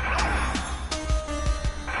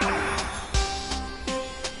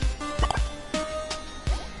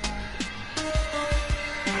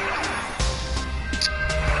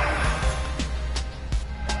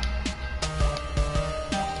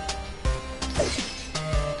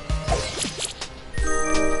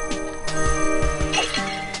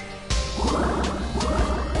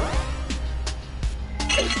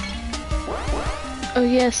 Oh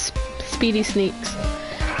yes, speedy sneaks.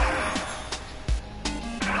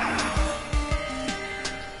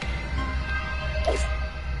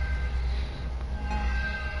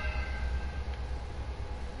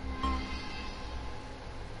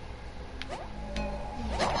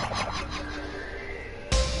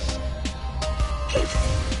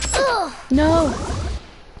 No!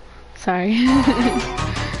 Sorry.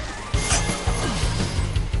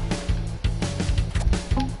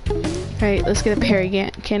 Alright, let's get a parry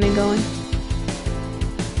cannon going.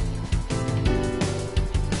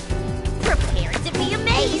 Prepare to be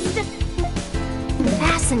amazed!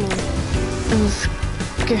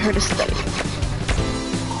 Let's get her to stay.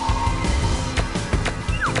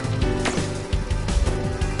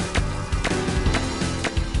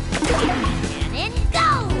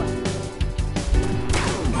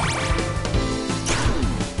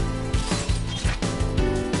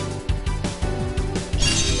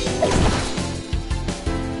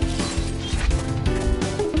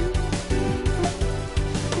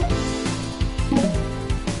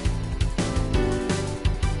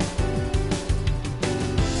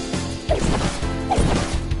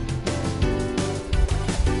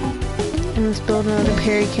 And let's build another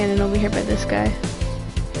parry cannon over here by this guy.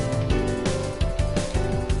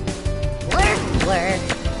 Work,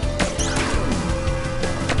 work.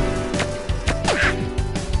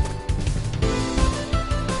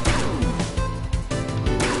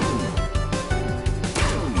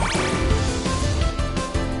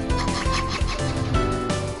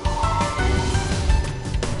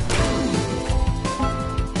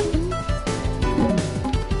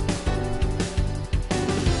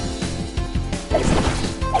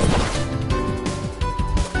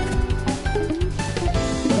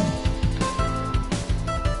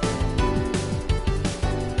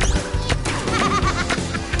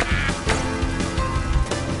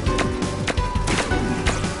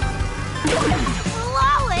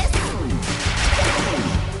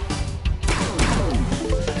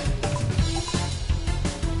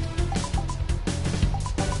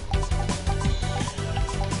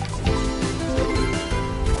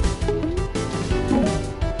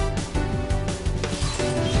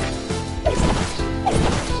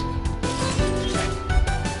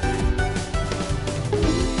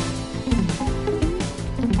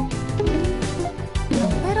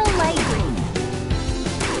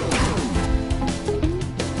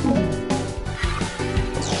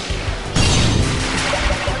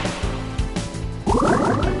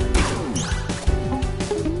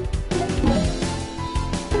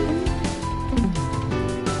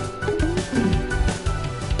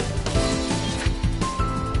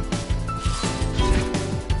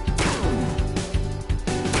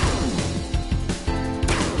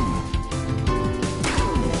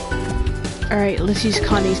 Alright, let's use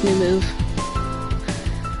Connie's new move.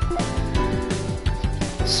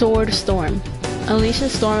 Sword Storm. Unleash a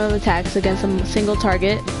storm of attacks against a single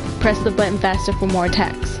target. Press the button faster for more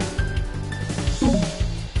attacks.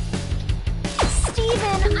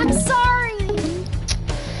 Steven, I'm sorry!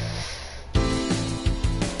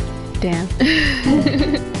 Damn.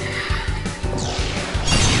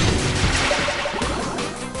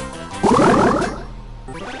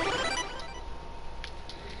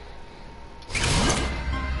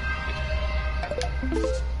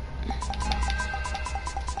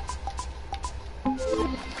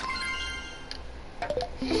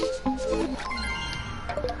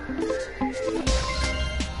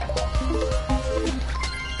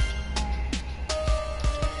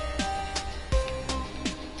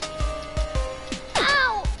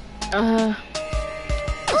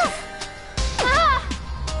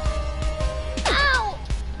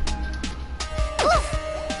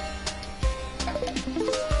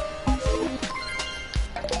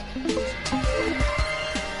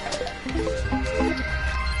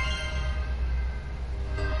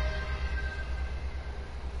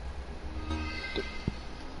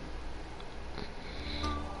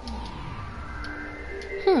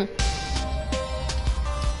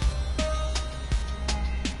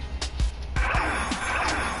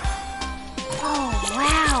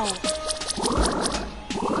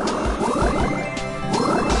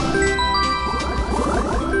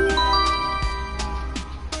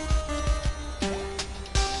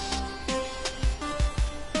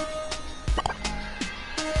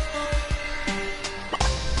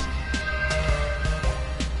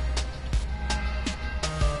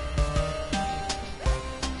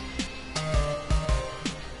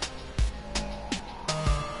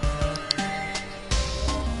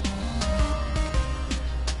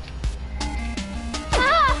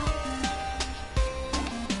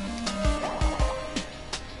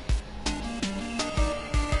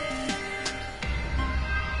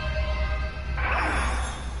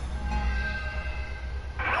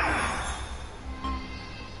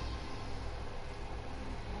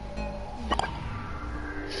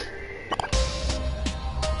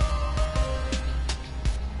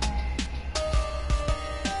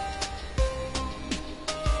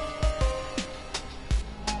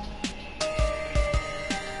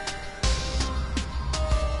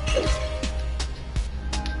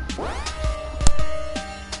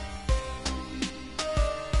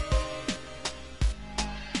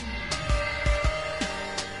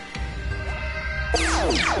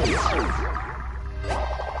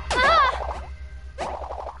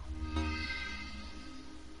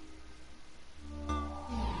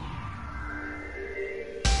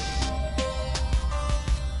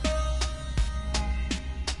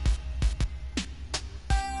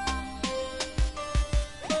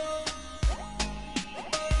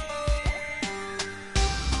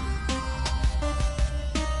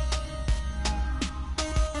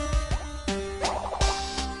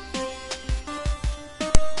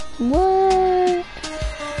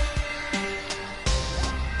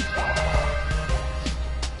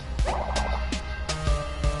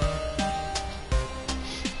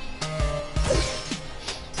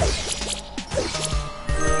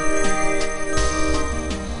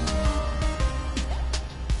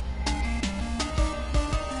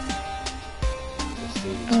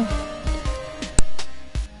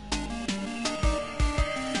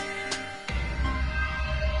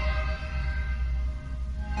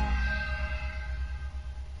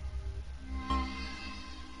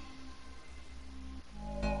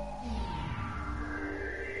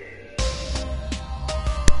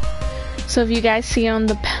 So if you guys see on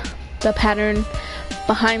the pattern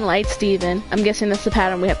behind light Steven, I'm guessing that's the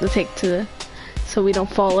pattern we have to take to, so we don't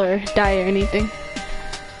fall or die or anything.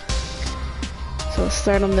 So let's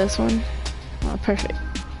start on this one. Oh, perfect.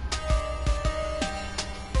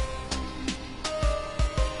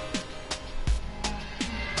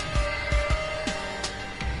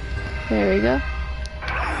 There we go.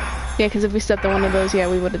 Yeah, because if we stepped on one of those, yeah,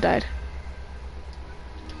 we would have died.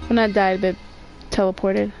 Well, not died, but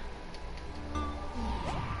teleported.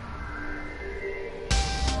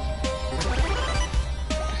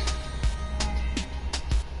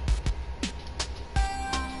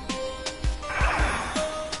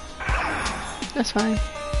 That's fine.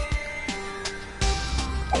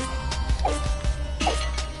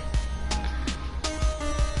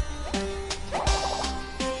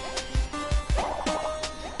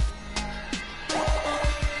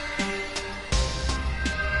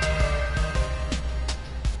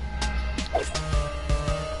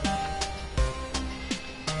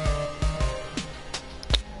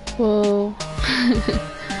 Whoa.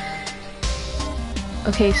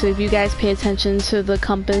 Okay, so if you guys pay attention to the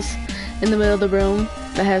compass in the middle of the room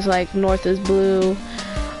that has like north is blue,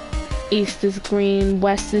 east is green,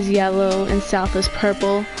 west is yellow, and south is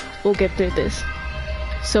purple, we'll get through this.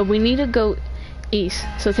 So we need to go east,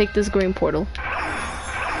 so take this green portal.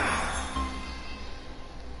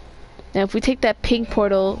 Now if we take that pink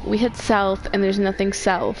portal, we hit south and there's nothing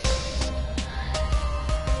south.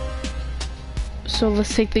 So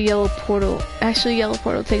let's take the yellow portal. Actually, yellow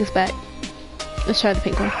portal, take us back. Let's try the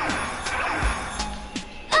pink one.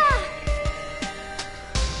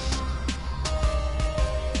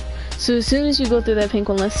 So as soon as you go through that pink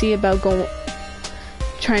one, let's see about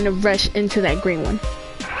trying to rush into that green one.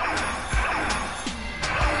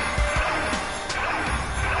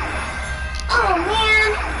 Oh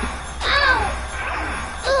man! Ow!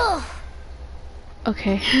 Ugh!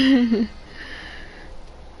 Okay.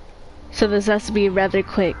 So this has to be rather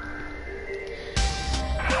quick.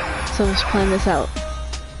 So let's plan this out.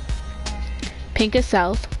 Pink is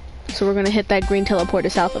south, so we're gonna hit that green teleporter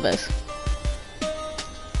south of us.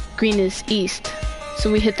 Green is east, so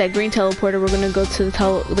we hit that green teleporter, we're gonna go to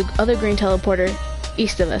the other green teleporter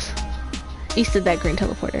east of us. East of that green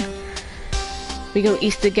teleporter. We go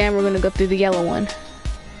east again, we're gonna go through the yellow one.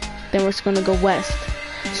 Then we're just gonna go west.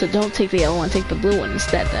 So don't take the yellow one, take the blue one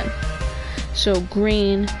instead then. So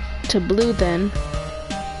green to blue then,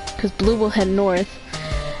 because blue will head north,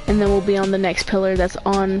 and then we'll be on the next pillar that's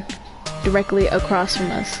on directly across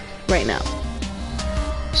from us right now.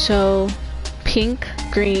 So pink,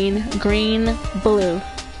 green, green, blue,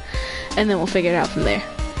 and then we'll figure it out from there.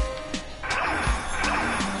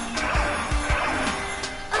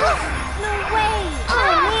 No way!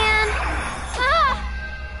 Oh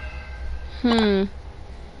man!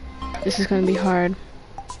 This is gonna be hard.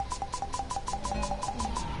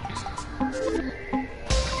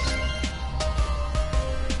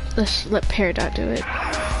 Let's let Peridot do it.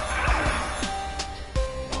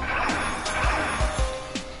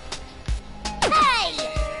 Hey!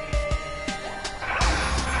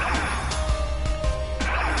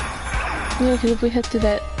 Yeah, because if we head to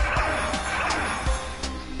that...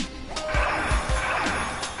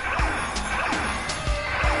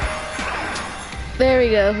 There we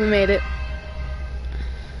go, we made it.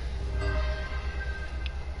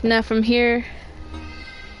 Now from here,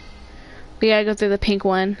 we gotta go through the pink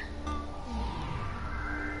one.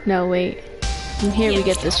 No, wait. From here we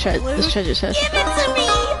get this treasure chest. Give it to me!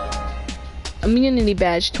 Immunity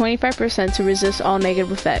badge, 25% to resist all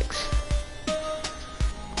negative effects.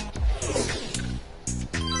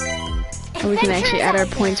 And we can actually add our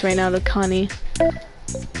points right now to Connie.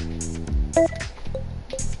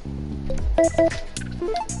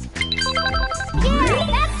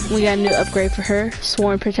 We got a new upgrade for her,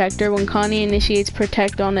 Sworn Protector. When Connie initiates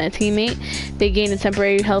Protect on a teammate, they gain a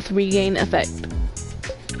temporary health regen effect.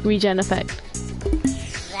 That's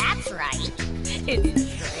right.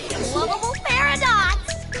 It's a lovable paradox.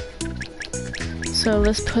 So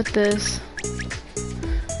let's put this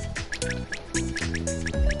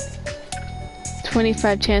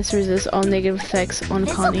 25 chance to resist all negative effects on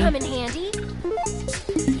This'll Connie. come in handy.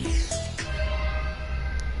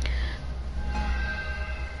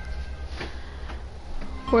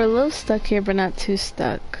 We're a little stuck here, but not too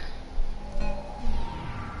stuck.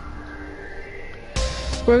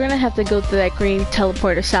 We're gonna have to go through that green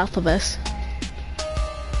teleporter south of us.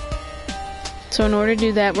 So in order to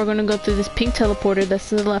do that, we're gonna go through this pink teleporter that's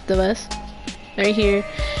to the left of us, right here.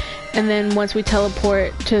 And then once we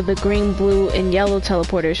teleport to the green, blue, and yellow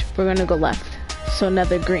teleporters, we're gonna go left. So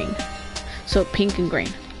another green. So pink and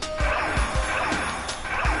green.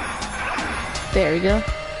 There we go.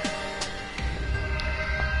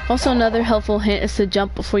 Also, another helpful hint is to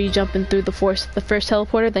jump before you jump in through the first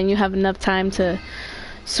teleporter. Then you have enough time to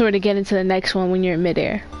sort of get into the next one when you're in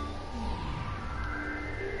midair.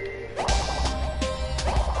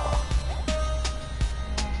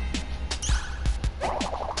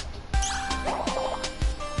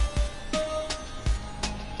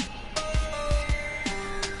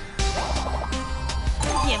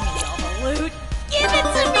 Give me all the loot. Give it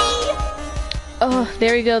to me. Oh,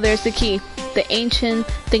 there we go. There's the key. The ancient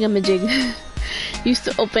thingamajig. Used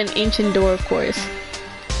to open ancient door, of course.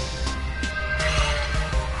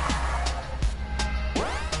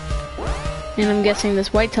 And I'm guessing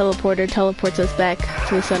this white teleporter teleports us back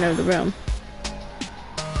to the center of the room.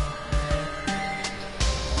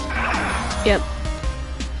 Yep.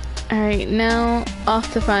 Alright, now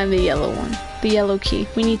off to find the yellow one. The yellow key.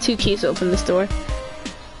 We need 2 keys to open this door.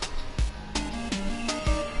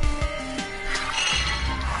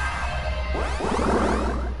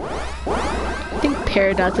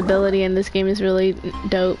 Peridot's ability in this game is really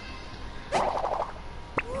dope.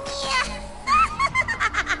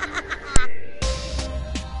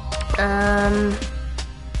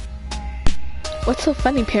 What's so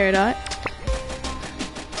funny, Peridot?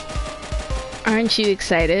 Aren't you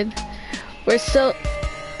excited? We're so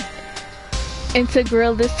into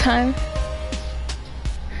grill this time.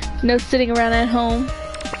 No sitting around at home.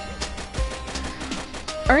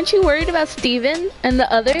 Aren't you worried about Steven and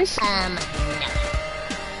the others?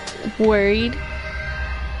 Worried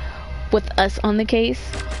with us on the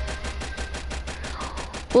case?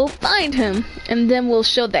 We'll find him, and then we'll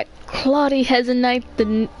show that Claudie Hesonite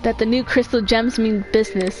that the new crystal gems mean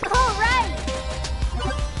business. All right.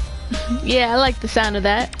 Yeah, I like the sound of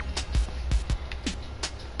that.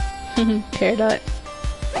 Peridot.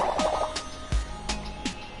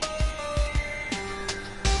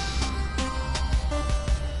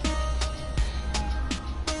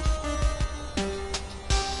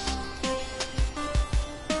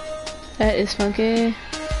 That is funky.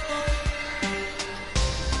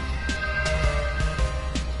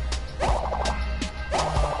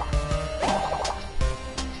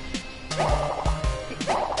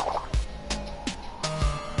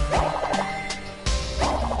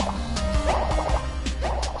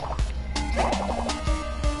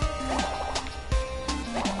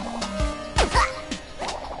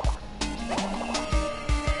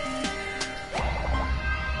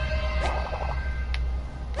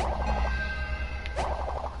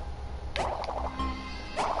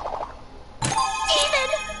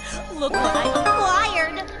 Look what I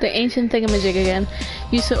acquired. The ancient thingamajig again.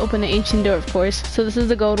 Used to open the ancient door, of course. So this is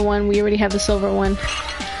the gold one. We already have the silver one.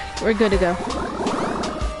 We're good to go.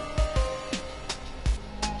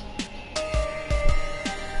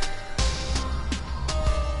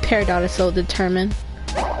 Peridot is so determined.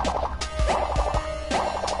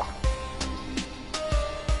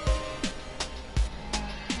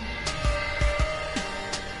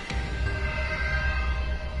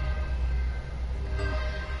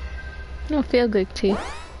 No, feel good too.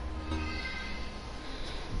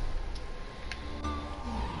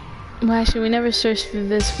 Well, actually, we never searched through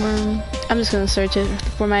this room. I'm just gonna search it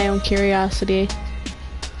for my own curiosity.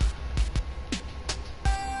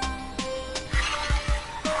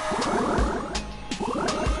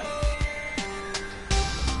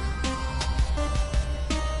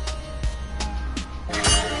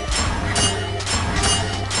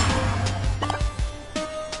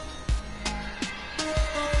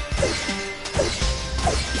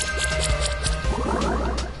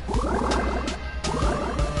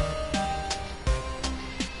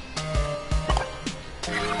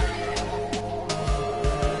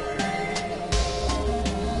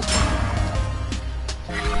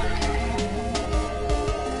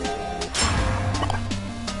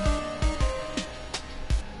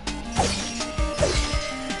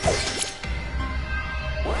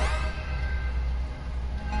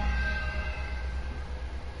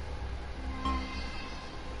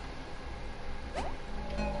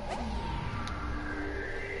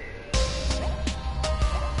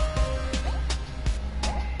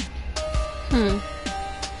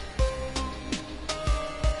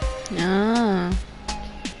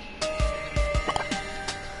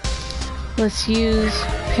 Let's use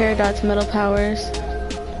Peridot's metal powers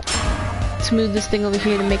to move this thing over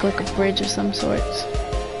here to make like a bridge of some sorts.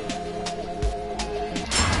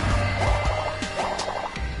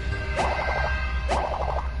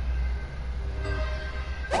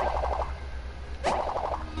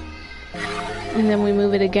 And then we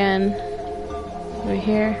move it again over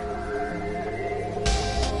here.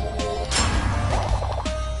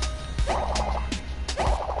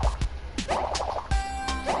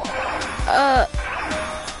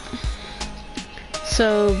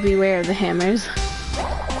 So beware of the hammers.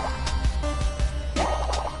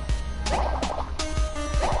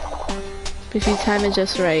 But if you time it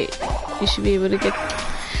just right, you should be able to get...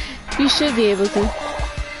 You should be able to.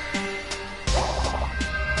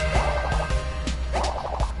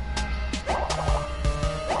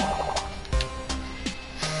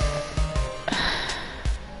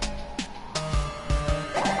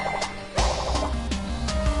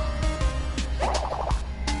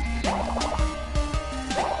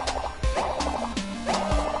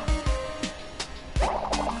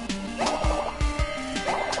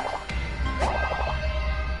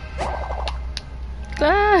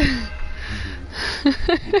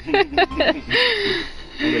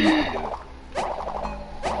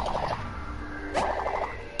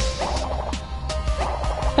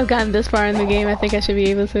 I've gotten this far in the game, I think I should be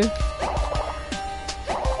able to.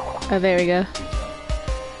 Oh, there we go.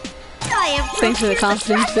 Thanks for the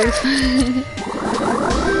confidence boost.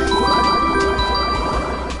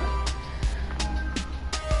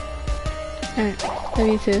 Alright, love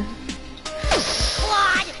you too.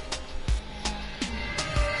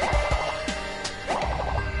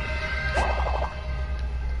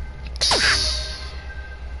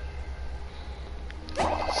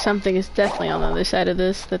 Something is definitely on the other side of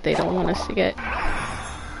this that they don't want us to get.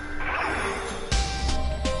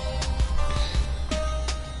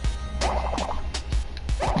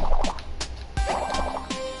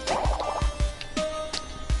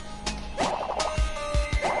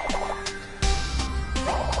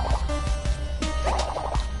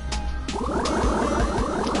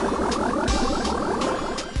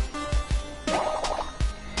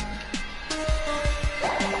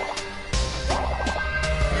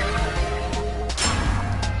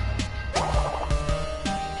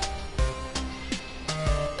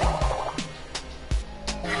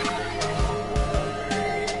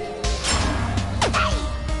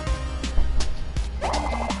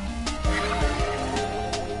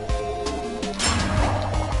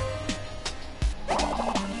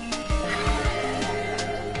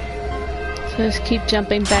 Just keep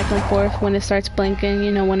jumping back and forth. When it starts blinking,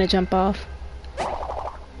 you know when to jump off.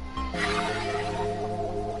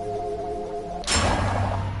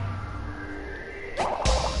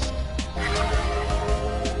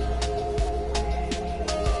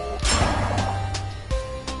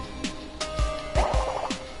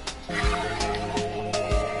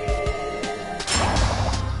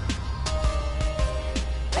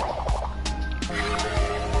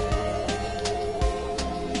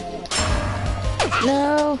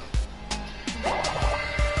 No.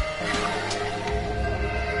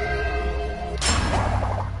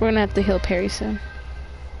 We're gonna have to heal Perry soon.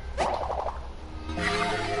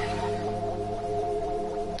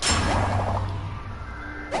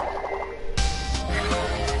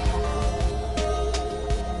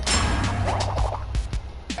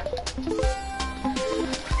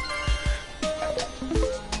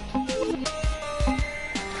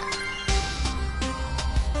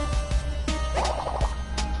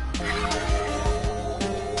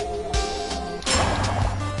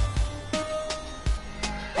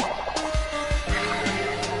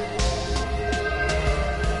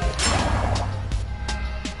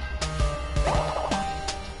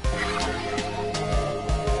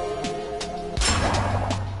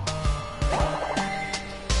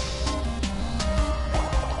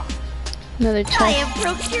 Another chest. I have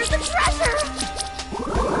procured the treasure!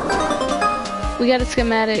 We got a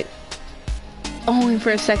schematic only for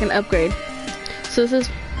a second upgrade. So this is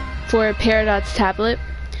for Peridot's tablet,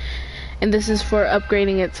 and this is for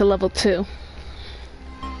upgrading it to level 2.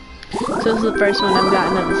 So this is the first one I've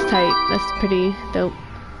gotten of this type. That's pretty dope.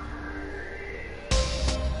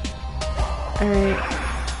 Alright,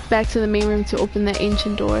 back to the main room to open that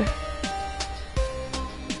ancient door.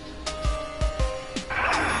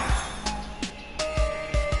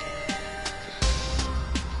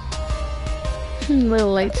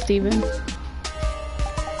 Little light, Steven.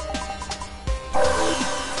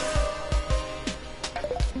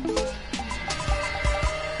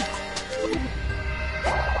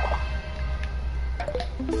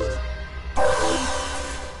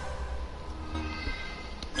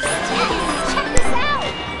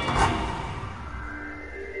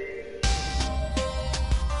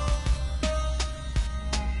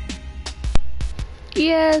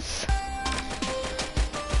 Yes!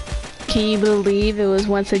 Can you believe it was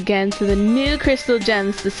once again to the new crystal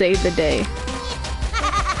gems to save the day?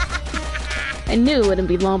 I knew it wouldn't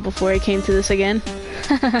be long before it came to this again.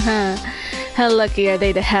 How lucky are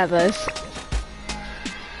they to have us?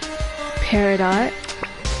 Peridot?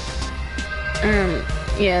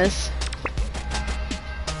 Yes.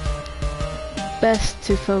 best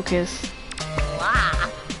to focus. Blah.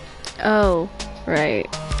 Oh, right.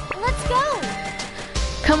 Let's go.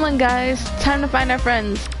 Come on, guys. Time to find our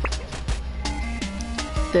friends.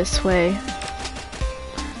 This way.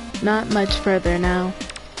 Not much further now.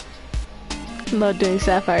 Love doing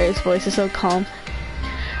Sapphire's voice. It's so calm.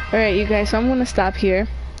 Alright, you guys. So I'm going to stop here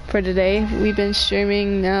for today. We've been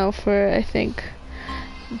streaming now for, I think,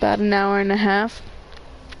 about an hour and a half.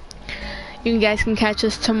 You guys can catch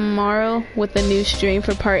us tomorrow with a new stream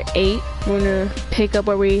for part 8. We're going to pick up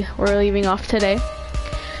where we were leaving off today.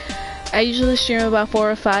 I usually stream about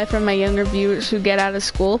 4 or 5 for my younger viewers who get out of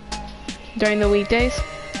school during the weekdays.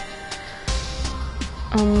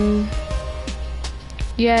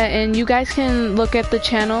 Yeah, and you guys can look at the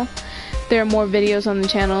channel. There are more videos on the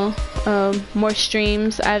channel, more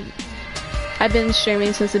streams. I've been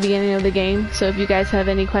streaming since the beginning of the game, so if you guys have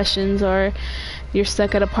any questions or you're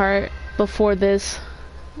stuck at a part before this,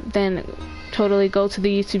 then totally go to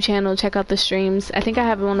the YouTube channel, check out the streams. I think I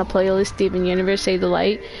have it on a playlist, Steven Universe Save the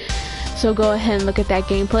Light, so go ahead and look at that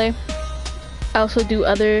gameplay. I also do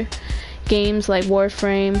other games like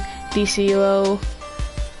Warframe, DCO,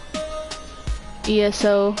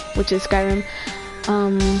 ESO, which is Skyrim,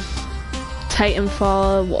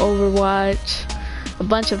 Titanfall, Overwatch, a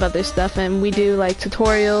bunch of other stuff, and we do like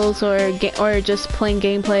tutorials or just plain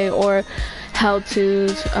gameplay or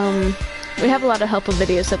how-tos. We have a lot of helpful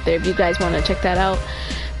videos up there if you guys want to check that out.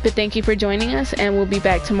 But thank you for joining us, and we'll be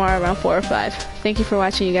back tomorrow around 4 or 5. Thank you for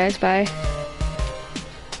watching, you guys. Bye.